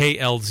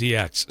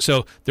 KLZX.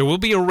 So there will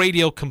be a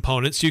radio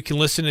component, so you can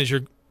listen as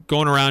you're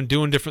going around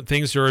doing different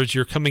things, or as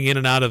you're coming in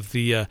and out of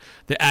the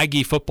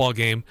Aggie football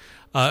game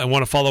and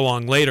want to follow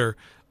along later.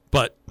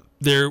 But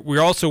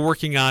we're also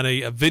working on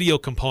a video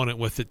component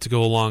with it to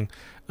go along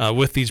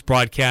with these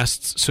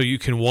broadcasts, so you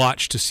can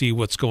watch to see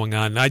what's going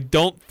on. And I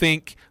want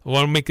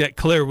to make that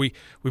clear, we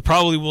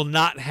probably will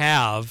not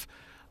have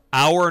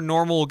our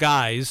normal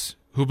guys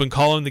who've been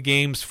calling the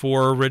games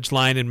for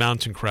Ridgeline and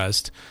Mountain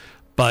Crest,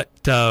 but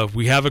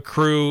we have a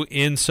crew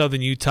in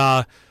Southern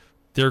Utah.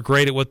 They're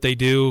great at what they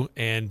do,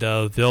 and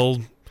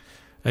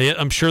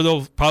I'm sure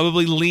they'll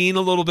probably lean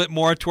a little bit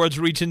more towards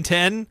Region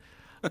 10,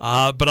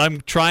 but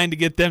I'm trying to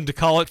get them to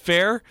call it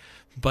fair.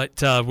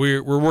 But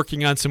we're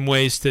working on some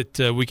ways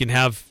that we can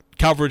have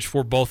coverage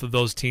for both of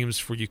those teams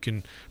for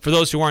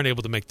those who aren't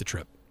able to make the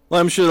trip. Well,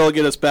 I'm sure they'll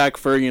get us back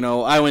for,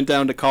 I went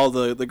down to call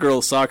the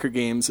girls' soccer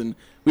games, and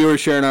we were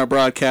sharing our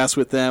broadcast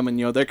with them, and,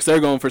 they're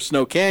going for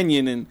Snow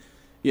Canyon, and,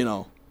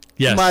 Yes.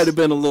 It might have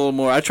been a little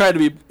more. I tried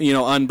to be,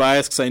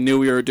 unbiased because I knew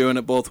we were doing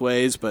it both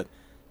ways, but,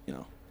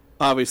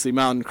 obviously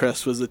Mountain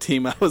Crest was the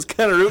team I was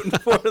kind of rooting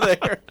for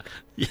there.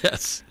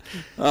 Yes.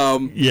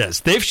 Yes.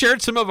 They've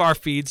shared some of our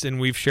feeds, and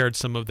we've shared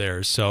some of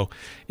theirs, so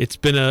it's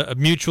been a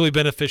mutually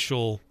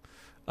beneficial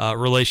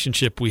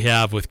relationship we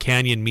have with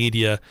Canyon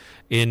Media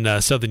in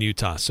southern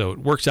Utah. So it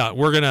works out.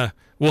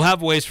 We'll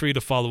have ways for you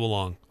to follow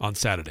along on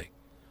Saturday.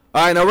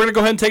 All right, now we're going to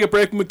go ahead and take a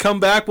break. When we come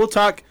back, we'll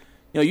talk,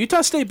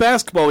 Utah State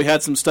basketball. We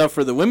had some stuff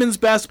for the women's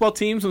basketball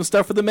team, some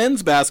stuff for the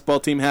men's basketball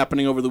team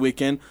happening over the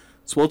weekend.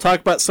 So we'll talk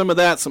about some of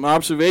that, some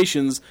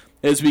observations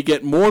as we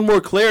get more and more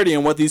clarity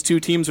on what these two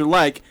teams are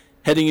like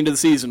heading into the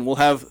season. We'll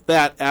have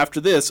that after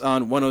this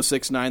on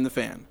 106.9 The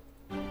Fan.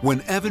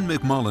 When Evan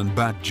McMullin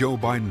backed Joe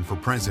Biden for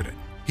president,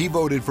 he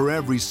voted for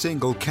every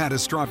single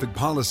catastrophic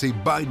policy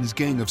Biden's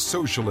gang of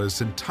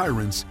socialists and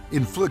tyrants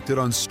inflicted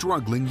on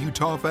struggling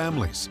Utah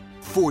families.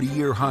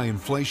 40-year high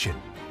inflation,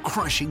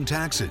 crushing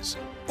taxes,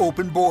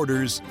 open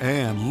borders,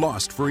 and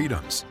lost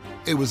freedoms.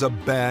 It was a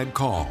bad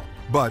call,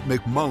 but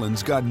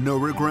McMullin's got no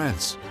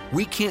regrets.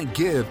 We can't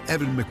give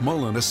Evan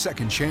McMullin a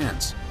second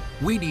chance.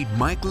 We need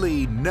Mike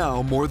Lee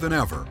now more than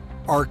ever,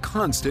 our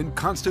constant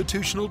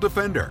constitutional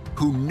defender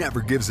who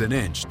never gives an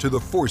inch to the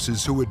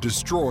forces who would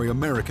destroy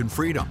American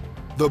freedom.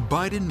 The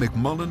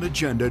Biden-McMullin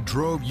agenda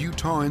drove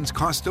Utahns'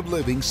 cost of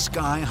living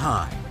sky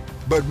high.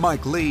 But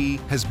Mike Lee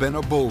has been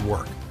a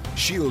bulwark,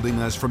 shielding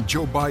us from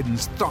Joe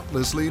Biden's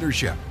thoughtless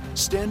leadership,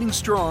 standing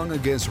strong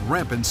against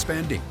rampant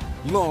spending,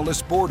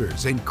 lawless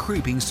borders, and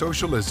creeping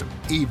socialism,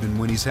 even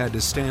when he's had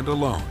to stand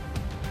alone.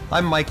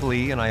 I'm Mike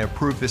Lee, and I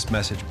approve this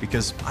message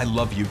because I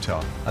love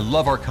Utah. I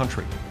love our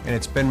country, and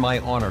it's been my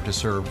honor to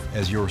serve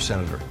as your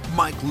senator.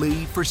 Mike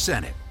Lee for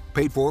Senate.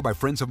 Paid for by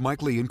Friends of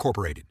Mike Lee,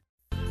 Incorporated.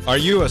 Are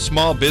you a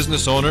small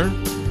business owner?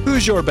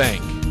 Who's your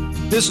bank?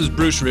 This is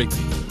Bruce Rigby.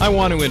 I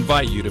want to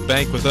invite you to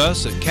bank with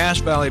us at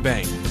Cache Valley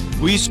Bank.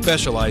 We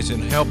specialize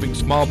in helping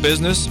small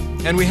business,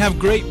 and we have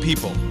great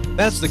people.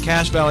 That's the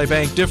Cache Valley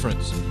Bank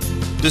difference.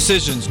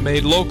 Decisions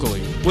made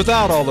locally,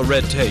 without all the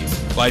red tape,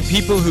 by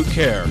people who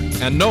care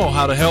and know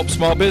how to help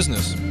small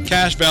business.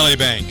 Cache Valley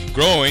Bank,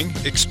 growing,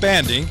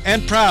 expanding,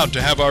 and proud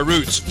to have our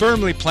roots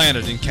firmly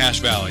planted in Cache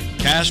Valley.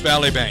 Cache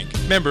Valley Bank,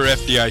 member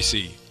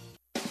FDIC.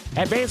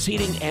 Advanced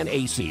Heating and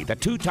AC, the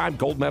two-time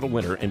gold medal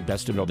winner in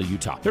Best of Northern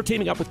Utah. They're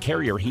teaming up with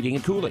Carrier Heating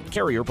and Cooling.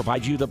 Carrier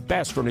provides you the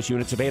best furnace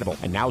units available,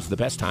 and now's the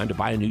best time to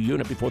buy a new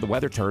unit before the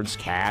weather turns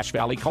Cache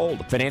Valley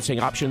cold. Financing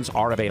options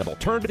are available.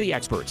 Turn to the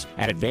experts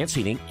at Advanced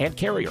Heating and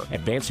Carrier.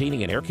 Advanced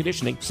Heating and Air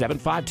Conditioning,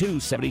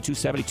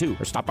 752-7272,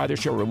 or stop by their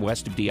showroom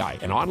west of DI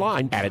and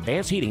online at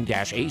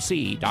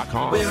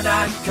advancedheating-ac.com. We're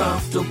not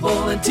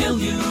comfortable until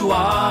you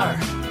are.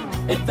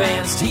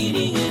 Advanced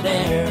Heating and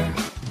Air.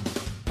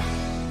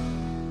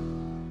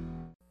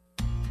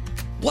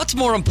 What's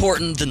more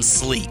important than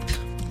sleep?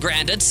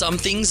 Granted, some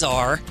things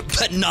are,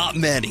 but not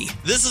many.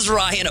 This is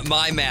Ryan at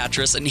My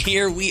Mattress, and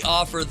here we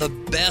offer the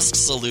best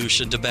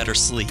solution to better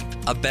sleep,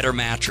 a better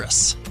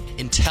mattress.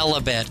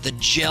 IntelliBed, the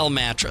gel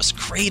mattress,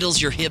 cradles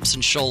your hips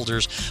and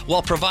shoulders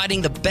while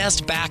providing the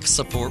best back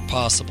support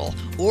possible.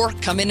 Or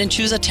come in and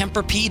choose a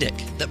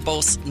Tempur-Pedic that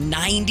boasts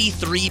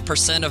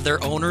 93% of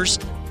their owners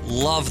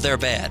love their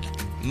bed.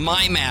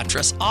 My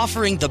Mattress,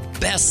 offering the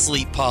best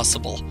sleep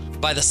possible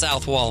by the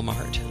South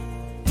Walmart.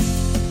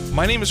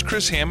 My name is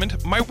Chris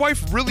Hammond. My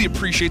wife really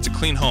appreciates a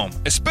clean home,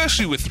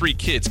 especially with 3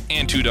 kids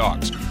and 2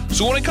 dogs.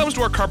 So when it comes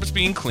to our carpets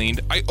being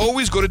cleaned, I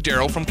always go to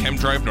Daryl from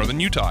ChemDry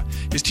Northern Utah.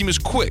 His team is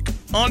quick,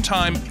 on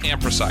time,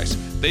 and precise.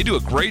 They do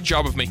a great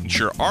job of making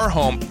sure our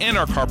home and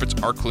our carpets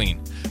are clean.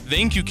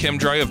 Thank you,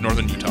 ChemDry of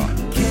Northern Utah.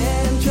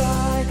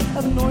 ChemDry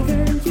of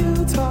Northern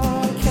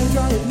Utah.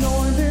 ChemDry of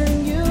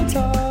Northern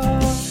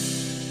Utah.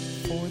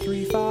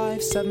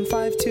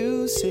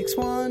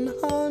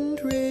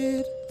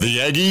 435-752-6100. The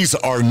Aggies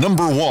are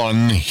number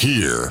one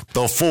here.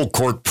 The Full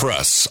Court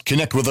Press.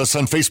 Connect with us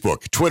on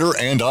Facebook, Twitter,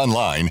 and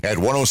online at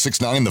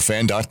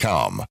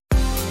 1069thefan.com.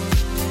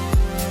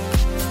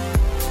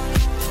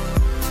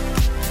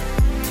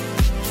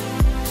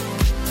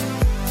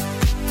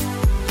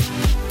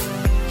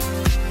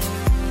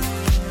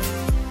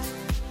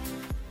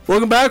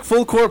 Welcome back,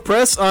 Full Court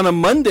Press on a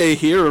Monday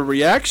here, a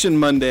Reaction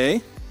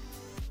Monday.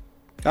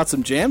 Got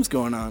some jams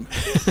going on.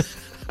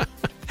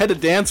 Had to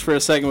dance for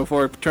a second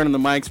before turning the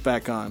mics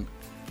back on.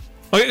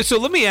 Okay, so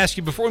let me ask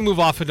you, before we move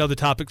off into other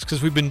topics,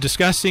 because we've been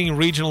discussing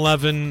Region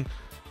 11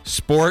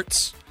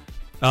 sports.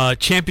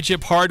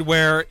 Championship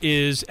Hardware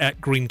is at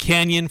Green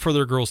Canyon for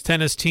their girls'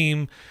 tennis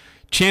team.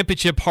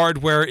 Championship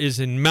Hardware is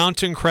in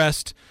Mountain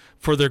Crest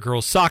for their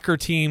girls' soccer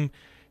team.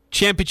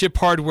 Championship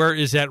Hardware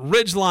is at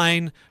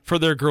Ridgeline for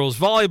their girls'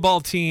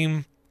 volleyball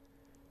team.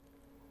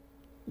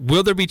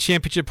 Will there be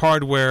Championship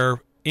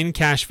Hardware in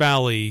Cache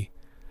Valley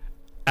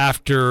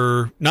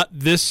after, not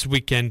this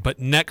weekend, but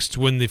next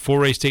when the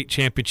 4A state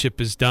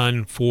championship is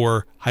done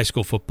for high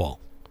school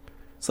football?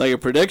 It's like a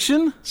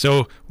prediction?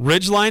 So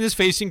Ridgeline is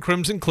facing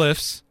Crimson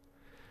Cliffs.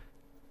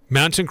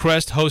 Mountain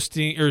Crest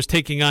is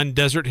taking on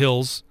Desert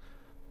Hills.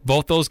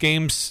 Both those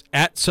games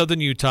at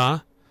Southern Utah.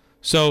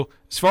 So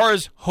as far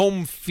as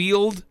home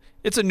field,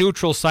 it's a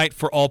neutral site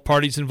for all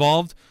parties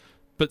involved,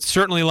 but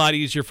certainly a lot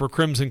easier for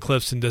Crimson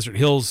Cliffs and Desert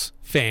Hills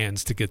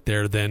fans to get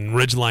there than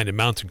Ridgeline and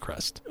Mountain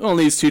Crest. Well,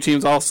 these two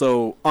teams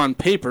also, on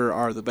paper,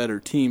 are the better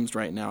teams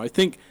right now. I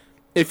think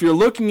if you're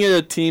looking at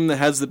a team that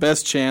has the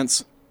best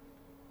chance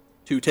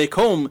to take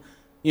home,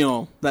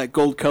 that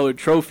gold-colored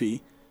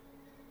trophy,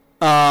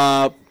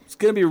 it's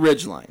going to be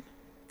Ridgeline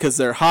because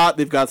they're hot,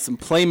 they've got some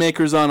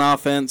playmakers on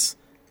offense,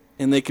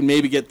 and they can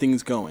maybe get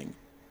things going.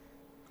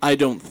 I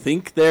don't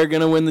think they're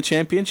going to win the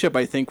championship.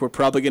 I think we're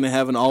probably going to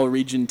have an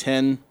all-Region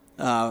 10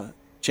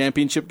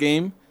 championship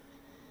game.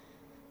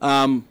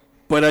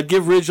 But I'd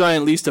give Ridgeline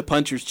at least a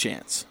puncher's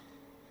chance.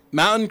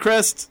 Mountain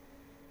Crest,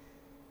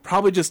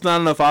 probably just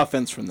not enough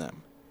offense from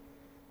them.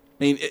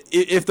 I mean,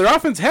 if their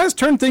offense has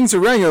turned things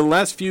around the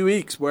last few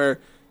weeks where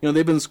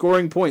they've been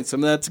scoring points,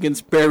 some of that's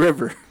against Bear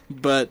River,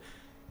 but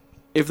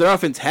if their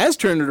offense has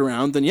turned it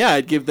around, then yeah,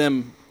 I'd give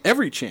them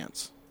every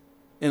chance.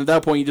 And at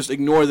that point, you just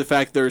ignore the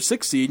fact they're a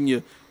 6th seed and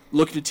you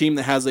look at a team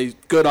that has a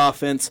good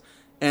offense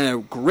and a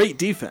great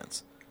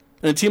defense.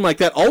 And a team like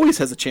that always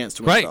has a chance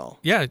to win it all.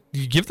 Yeah,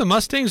 you give the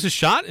Mustangs a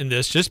shot in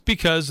this just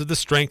because of the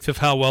strength of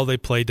how well they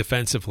play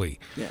defensively.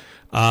 Yeah.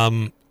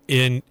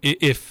 And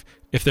if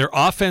their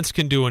offense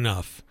can do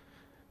enough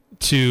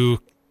to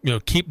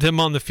keep them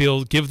on the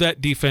field, give that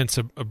defense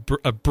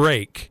a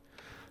break,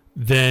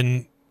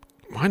 then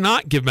why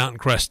not give Mountain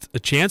Crest a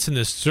chance in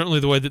this? Certainly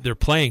the way that they're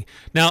playing.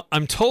 Now,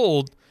 I'm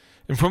told,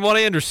 and from what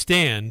I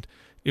understand,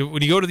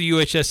 when you go to the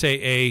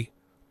UHSAA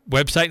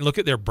website and look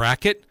at their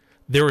bracket,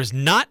 there is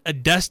not a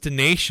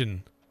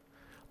destination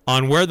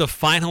on where the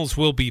finals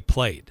will be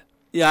played.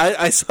 Yeah,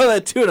 I saw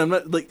that too, and I'm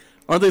not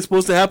aren't they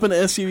supposed to happen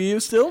at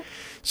SUU still?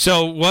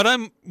 So what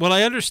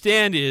I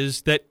understand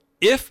is that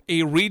if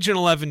a Region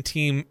 11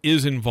 team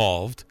is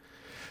involved,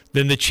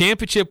 then the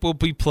championship will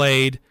be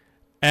played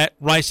at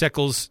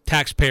Rice-Eccles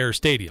Taxpayer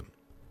Stadium.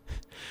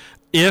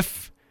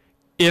 If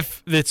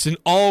it's an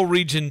all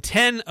Region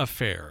 10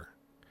 affair,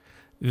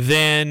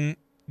 then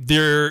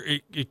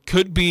it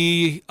could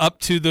be up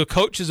to the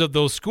coaches of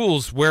those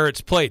schools where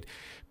it's played,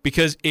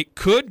 because it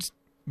could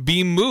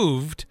be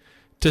moved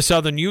to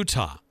Southern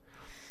Utah.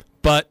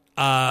 But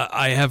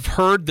I have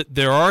heard that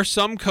there are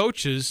some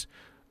coaches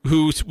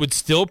who would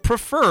still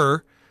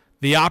prefer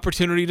the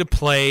opportunity to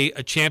play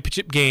a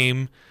championship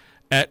game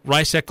at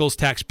Rice-Eccles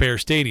Taxpayer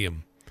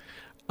Stadium.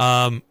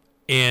 Would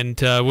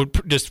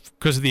just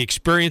because of the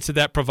experience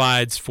that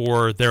provides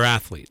for their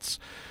athletes.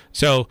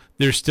 So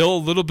there's still a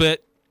little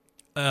bit,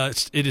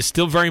 it is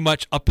still very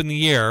much up in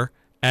the air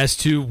as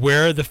to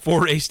where the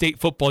 4A State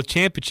Football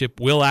Championship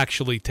will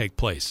actually take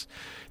place.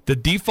 The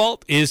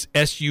default is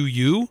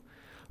SUU,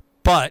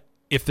 but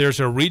if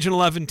there's a Region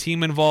 11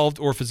 team involved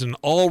or if it's an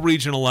all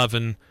Region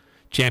 11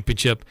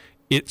 championship,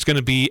 it's going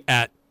to be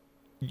at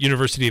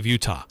University of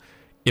Utah.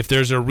 If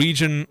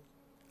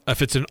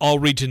it's an all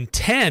Region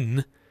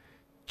 10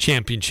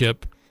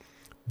 championship,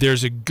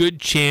 there's a good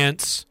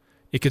chance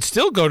it could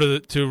still go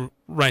to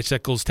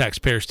Rice-Eccles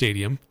Taxpayer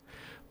Stadium,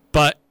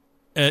 but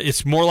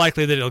it's more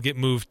likely that it'll get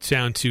moved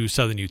down to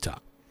Southern Utah.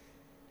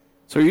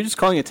 So are you just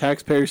calling it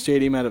Taxpayer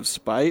Stadium out of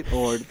spite,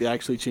 or did they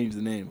actually change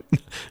the name?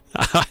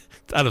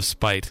 Out of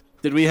spite.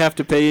 Did we have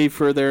to pay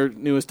for their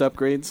newest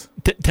upgrades?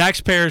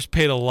 Taxpayers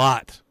paid a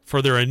lot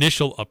for their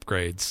initial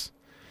upgrades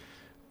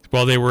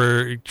while they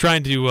were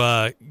trying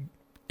to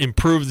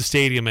improve the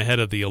stadium ahead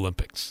of the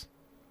Olympics.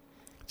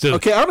 So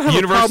okay, I don't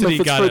have a problem if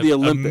it's for the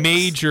Olympics. A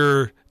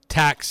major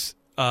tax,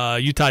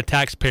 Utah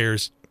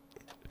taxpayers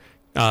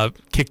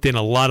kicked in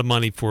a lot of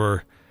money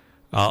for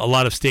a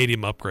lot of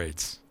stadium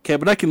upgrades. Okay,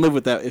 but I can live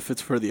with that if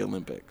it's for the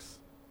Olympics.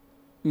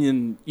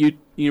 And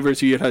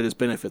University of Utah just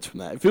benefits from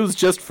that. If it was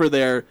just for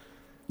their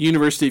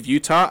University of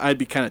Utah, I'd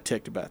be kind of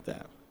ticked about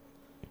that.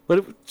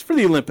 But it's for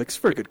the Olympics,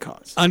 for a good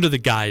cause. Under the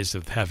guise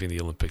of having the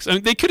Olympics. I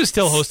mean, they could have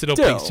still hosted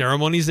opening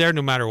ceremonies there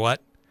no matter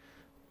what.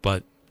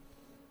 But,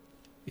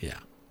 yeah.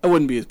 I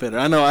wouldn't be as bitter.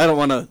 I know I don't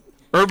want to...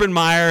 Urban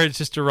Meyer has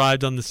just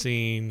arrived on the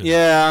scene.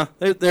 Yeah,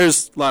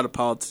 there's a lot of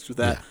politics with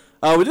that.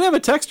 Yeah. We did have a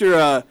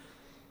texter,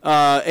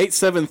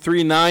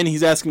 8739.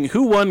 He's asking,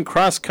 who won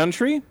cross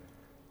country?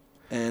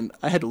 And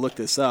I had to look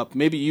this up.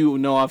 Maybe you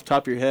know off the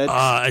top of your head.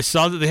 I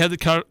saw that they had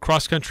the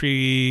cross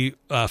country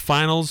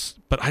finals,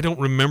 but I don't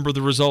remember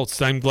the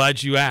results. I'm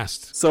glad you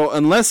asked. So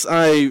unless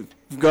I've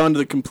gone to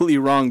the completely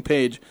wrong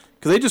page,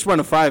 because they just run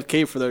a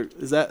 5K for their...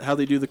 Is that how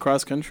they do the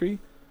cross country?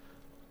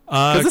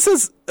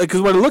 Because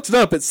when I looked it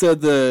up, it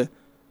said the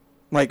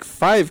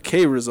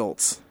 5K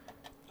results.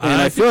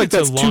 And I feel like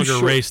that's a longer too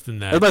short. Race than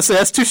that. I was about to say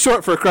that's too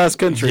short for a cross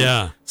country.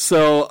 Yeah.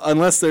 So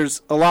unless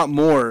there's a lot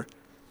more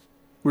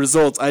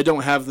results, I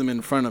don't have them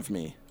in front of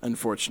me,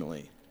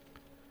 unfortunately.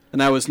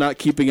 And I was not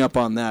keeping up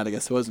on that. I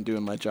guess I wasn't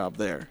doing my job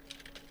there.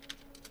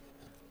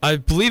 I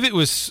believe it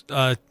was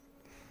a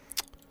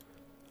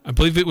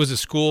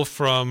school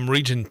from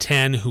Region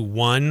 10 who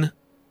won.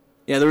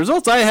 Yeah, the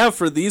results I have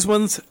for these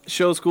ones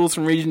show schools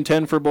from Region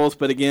 10 for both,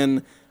 but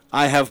again,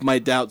 I have my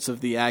doubts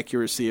of the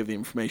accuracy of the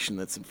information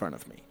that's in front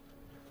of me.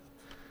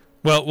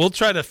 Well, we'll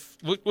try to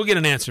we'll get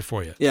an answer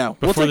for you. Yeah,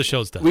 before the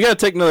show's done. We got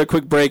to take another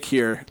quick break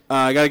here.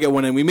 I got to get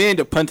one in. We may end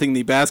up punting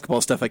the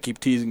basketball stuff I keep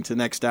teasing to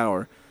next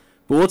hour,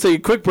 but we'll take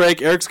a quick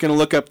break. Eric's going to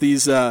look up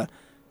these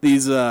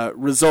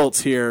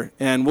results here,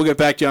 and we'll get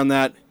back to you on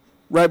that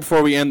right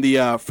before we end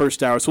the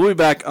first hour. So we'll be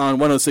back on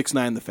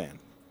 106.9 The Fan.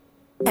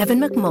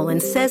 Evan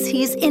McMullin says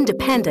he's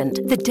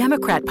independent. The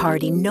Democrat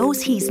Party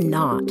knows he's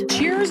not.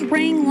 Cheers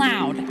rang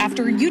loud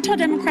after Utah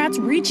Democrats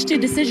reached a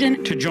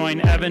decision to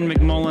join Evan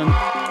McMullin.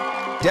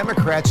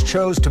 Democrats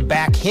chose to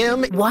back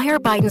him. Why are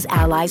Biden's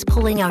allies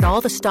pulling out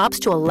all the stops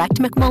to elect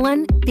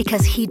McMullin?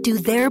 Because he'd do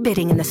their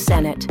bidding in the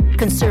Senate.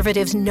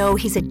 Conservatives know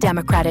he's a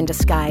Democrat in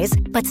disguise,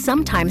 but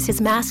sometimes his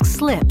mask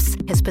slips.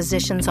 His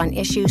positions on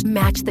issues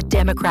match the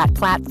Democrat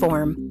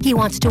platform. He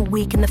wants to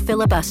weaken the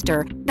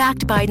filibuster,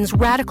 backed Biden's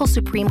radical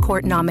Supreme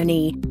Court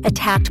nominee,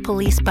 attacked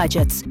police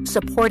budgets,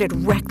 supported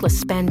reckless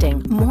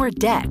spending, more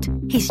debt.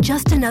 He's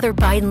just another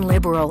Biden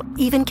liberal,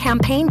 even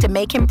campaigned to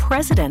make him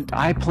president.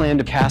 I plan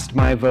to cast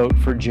my vote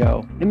for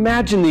Joe.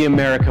 Imagine the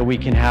America we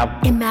can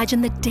have. Imagine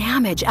the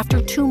damage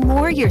after 2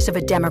 more years of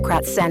a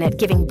Democrat Senate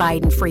giving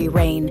Biden free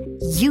rein.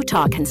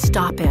 Utah can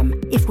stop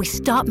him if we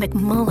stop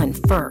McMullin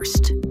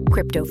first.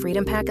 Crypto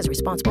Freedom PAC is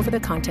responsible for the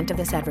content of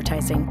this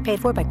advertising. Paid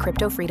for by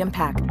Crypto Freedom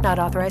PAC. Not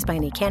authorized by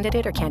any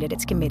candidate or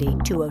candidates committee.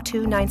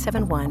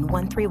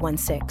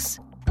 202-971-1316.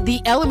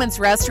 The Elements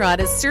Restaurant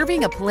is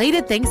serving a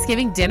plated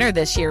Thanksgiving dinner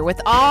this year with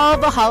all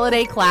the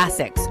holiday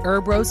classics.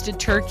 Herb roasted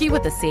turkey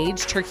with a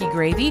sage turkey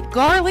gravy,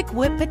 garlic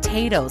whipped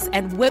potatoes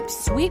and whipped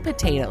sweet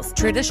potatoes,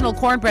 traditional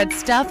cornbread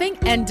stuffing,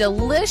 and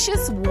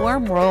delicious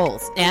warm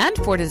rolls. And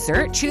for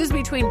dessert, choose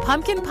between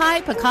pumpkin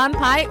pie, pecan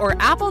pie, or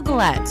apple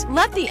galette.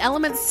 Let the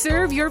Elements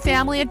serve your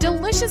family a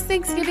delicious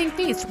Thanksgiving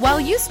feast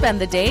while you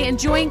spend the day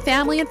enjoying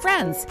family and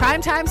friends.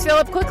 Prime times fill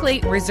up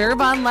quickly.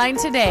 Reserve online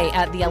today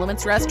at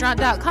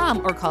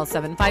theelementsrestaurant.com or call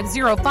 750-5171.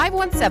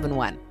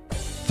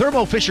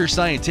 Thermo Fisher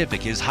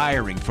Scientific is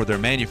hiring for their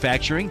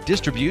manufacturing,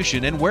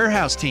 distribution, and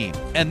warehouse team.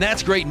 And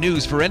that's great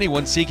news for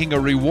anyone seeking a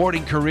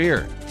rewarding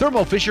career.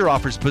 Thermo Fisher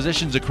offers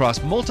positions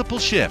across multiple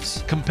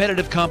shifts,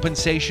 competitive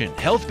compensation,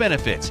 health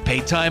benefits,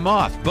 paid time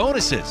off,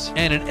 bonuses,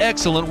 and an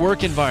excellent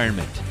work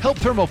environment. Help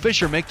Thermo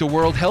Fisher make the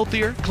world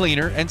healthier,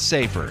 cleaner, and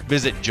safer.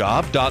 Visit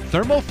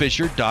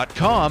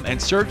job.thermofisher.com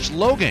and search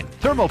Logan.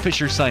 Thermo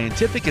Fisher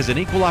Scientific is an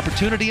equal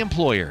opportunity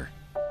employer.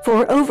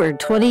 For over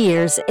 20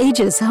 years,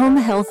 Aegis Home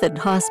Health and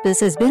Hospice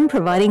has been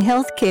providing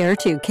health care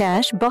to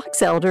Cache,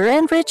 Box Elder,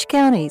 and Rich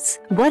counties.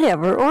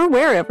 Whatever or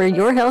wherever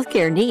your health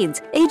care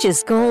needs,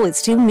 Aegis' goal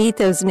is to meet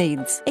those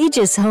needs.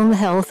 Aegis Home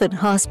Health and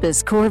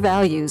Hospice core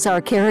values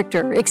are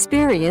character,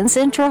 experience,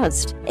 and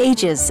trust.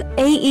 Aegis,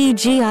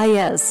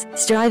 AEGIS,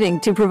 striving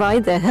to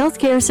provide the health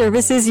care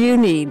services you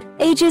need.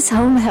 Aegis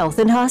Home Health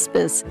and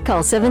Hospice.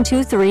 Call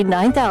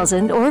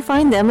 723-9000 or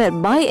find them at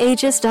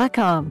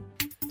myaegis.com.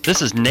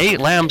 This is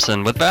Nate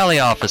Lamson with Valley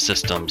Office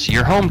Systems,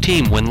 your home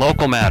team when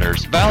local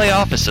matters. Valley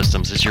Office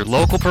Systems is your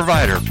local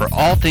provider for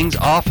all things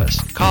office,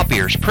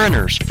 copiers,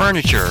 printers,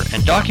 furniture,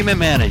 and document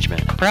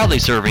management. Proudly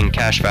serving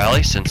Cache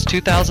Valley since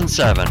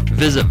 2007.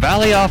 Visit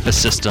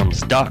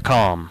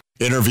valleyofficesystems.com.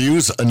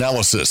 Interviews,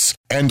 analysis,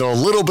 and a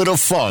little bit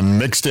of fun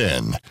mixed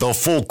in. The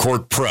Full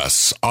Court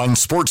Press on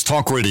Sports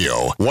Talk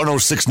Radio,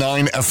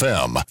 106.9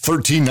 FM,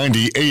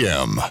 1390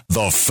 AM.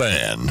 The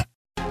Fan.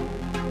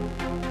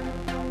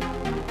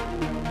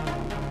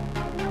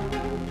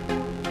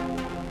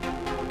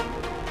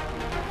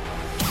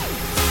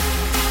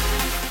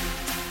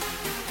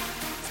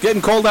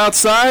 Getting cold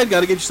outside. Got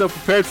to get yourself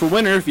prepared for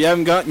winter. If you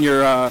haven't gotten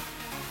your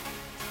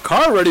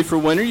car ready for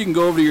winter, you can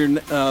go over to your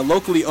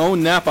locally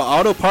owned Napa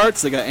Auto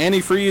Parts. They got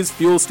antifreeze,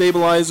 fuel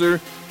stabilizer,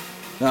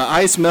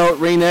 ice melt,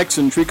 Rain-X,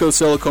 and Trico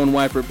silicone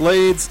wiper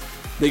blades.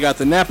 They got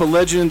the Napa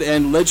Legend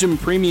and Legend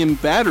Premium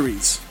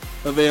batteries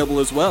available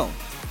as well.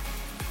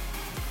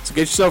 So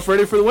get yourself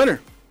ready for the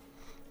winter.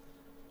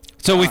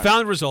 So we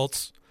found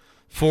results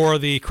for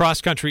the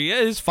cross country.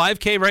 It is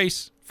 5K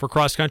race for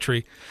cross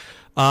country.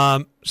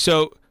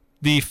 So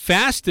the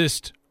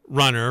fastest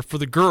runner for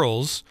the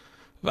girls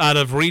out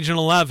of Region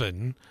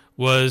 11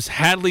 was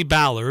Hadley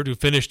Ballard, who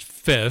finished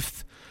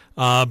 5th.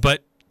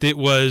 But it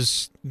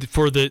was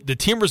for the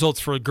team results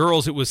for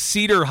girls, it was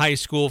Cedar High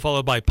School,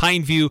 followed by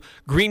Pineview.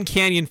 Green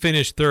Canyon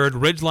finished 3rd,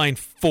 Ridgeline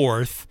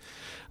 4th.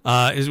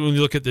 Is when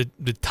you look at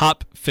the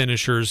top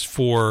finishers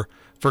for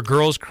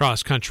girls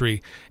cross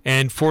country.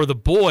 And for the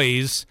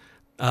boys,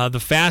 the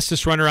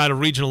fastest runner out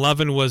of Region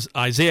 11 was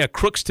Isaiah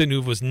Crookston,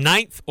 who was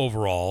 9th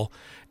overall.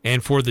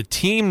 And for the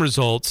team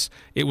results,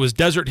 it was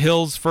Desert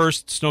Hills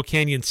 1st, Snow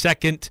Canyon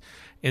 2nd,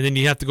 and then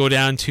you have to go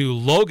down to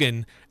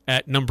Logan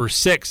at number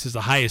 6 is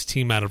the highest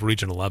team out of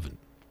Region 11.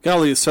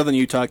 Golly, the Southern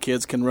Utah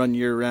kids can run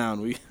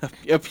year-round.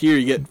 Up here,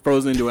 you get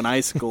frozen into an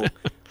icicle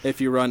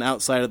if you run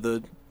outside of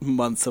the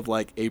months of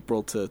like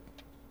April to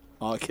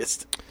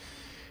August.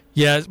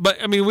 Yeah,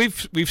 but I mean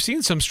we've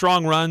seen some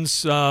strong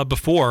runs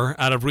before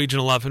out of Region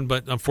 11,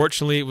 but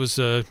unfortunately it was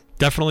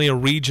definitely a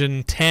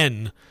Region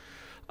 10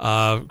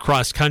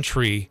 cross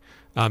country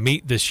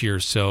meet this year.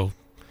 So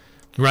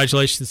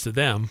congratulations to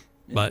them.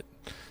 But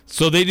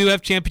so they do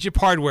have championship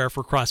hardware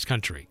for cross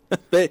country.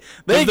 they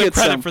get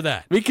credit for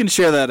that. We can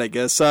share that, I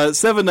guess.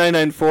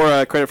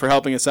 7994 credit for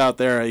helping us out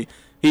there.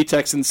 He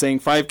texted in saying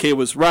 5K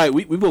was right.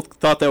 We both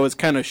thought that was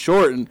kind of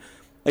short, and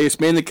I guess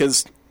mainly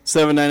because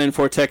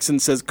 7994 Texan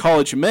says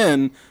college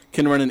men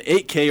can run an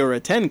 8K or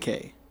a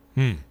 10K,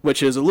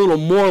 which is a little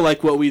more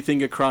like what we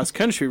think a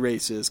cross-country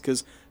race is.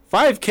 Because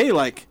 5K,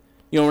 like,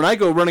 when I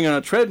go running on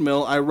a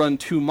treadmill, I run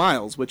 2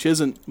 miles, which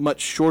isn't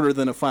much shorter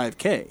than a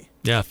 5K.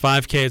 Yeah,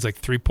 5K is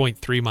like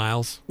 3.3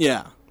 miles.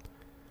 Yeah.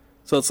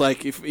 So it's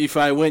like if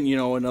I went,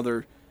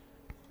 another,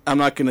 I'm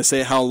not going to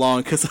say how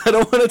long because I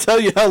don't want to tell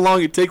you how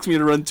long it takes me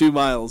to run 2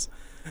 miles.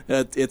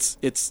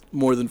 It's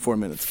more than 4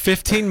 minutes.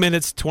 15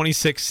 minutes,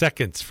 26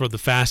 seconds for the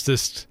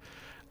fastest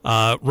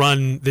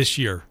run this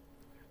year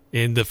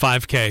in the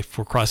 5K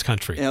for cross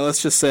country. Yeah,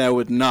 let's just say I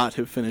would not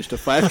have finished a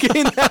 5K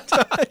in that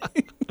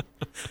time.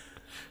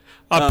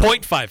 A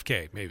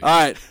 0.5K, maybe. All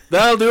right,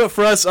 that'll do it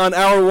for us on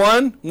hour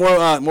one.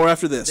 More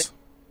after this.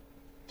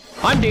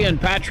 I'm Dan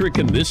Patrick,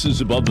 and this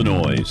is Above the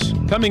Noise.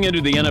 Coming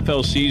into the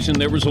NFL season,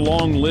 there was a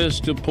long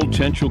list of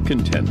potential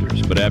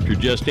contenders, but after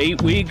just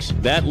 8 weeks,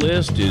 that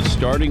list is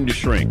starting to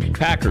shrink.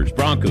 Packers,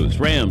 Broncos,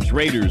 Rams,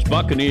 Raiders,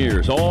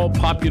 Buccaneers, all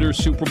popular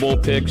Super Bowl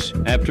picks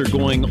after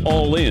going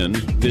all in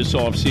this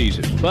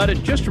offseason. But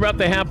at just about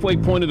the halfway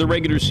point of the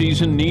regular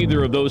season,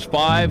 neither of those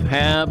 5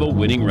 have a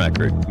winning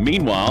record.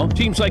 Meanwhile,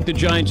 teams like the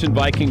Giants and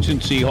Vikings and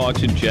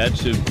Seahawks and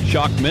Jets have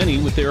shocked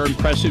many with their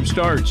impressive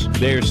starts.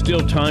 There's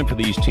still time for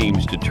these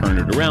teams to turn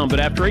it around, but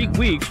after 8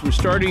 weeks, we're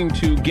starting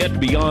to get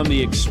beyond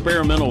the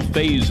experimental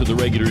phase of the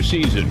regular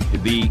season.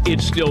 The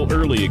 "it's still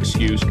early"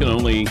 excuse can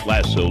only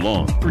last so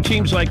long. For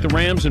teams like the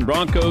Rams and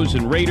Broncos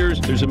and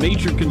Raiders, there's a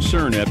major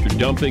concern after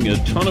dumping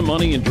a ton of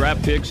money and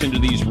draft picks into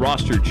these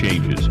roster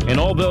changes. And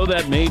although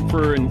that made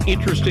for an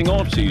interesting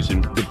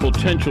offseason, the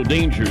potential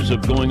dangers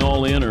of going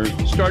all in are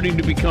starting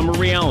to become a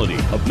reality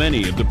of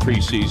many of the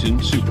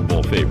preseason Super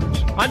Bowl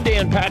favorites. I'm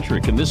Dan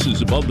Patrick, and this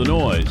is Above the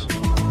Noise.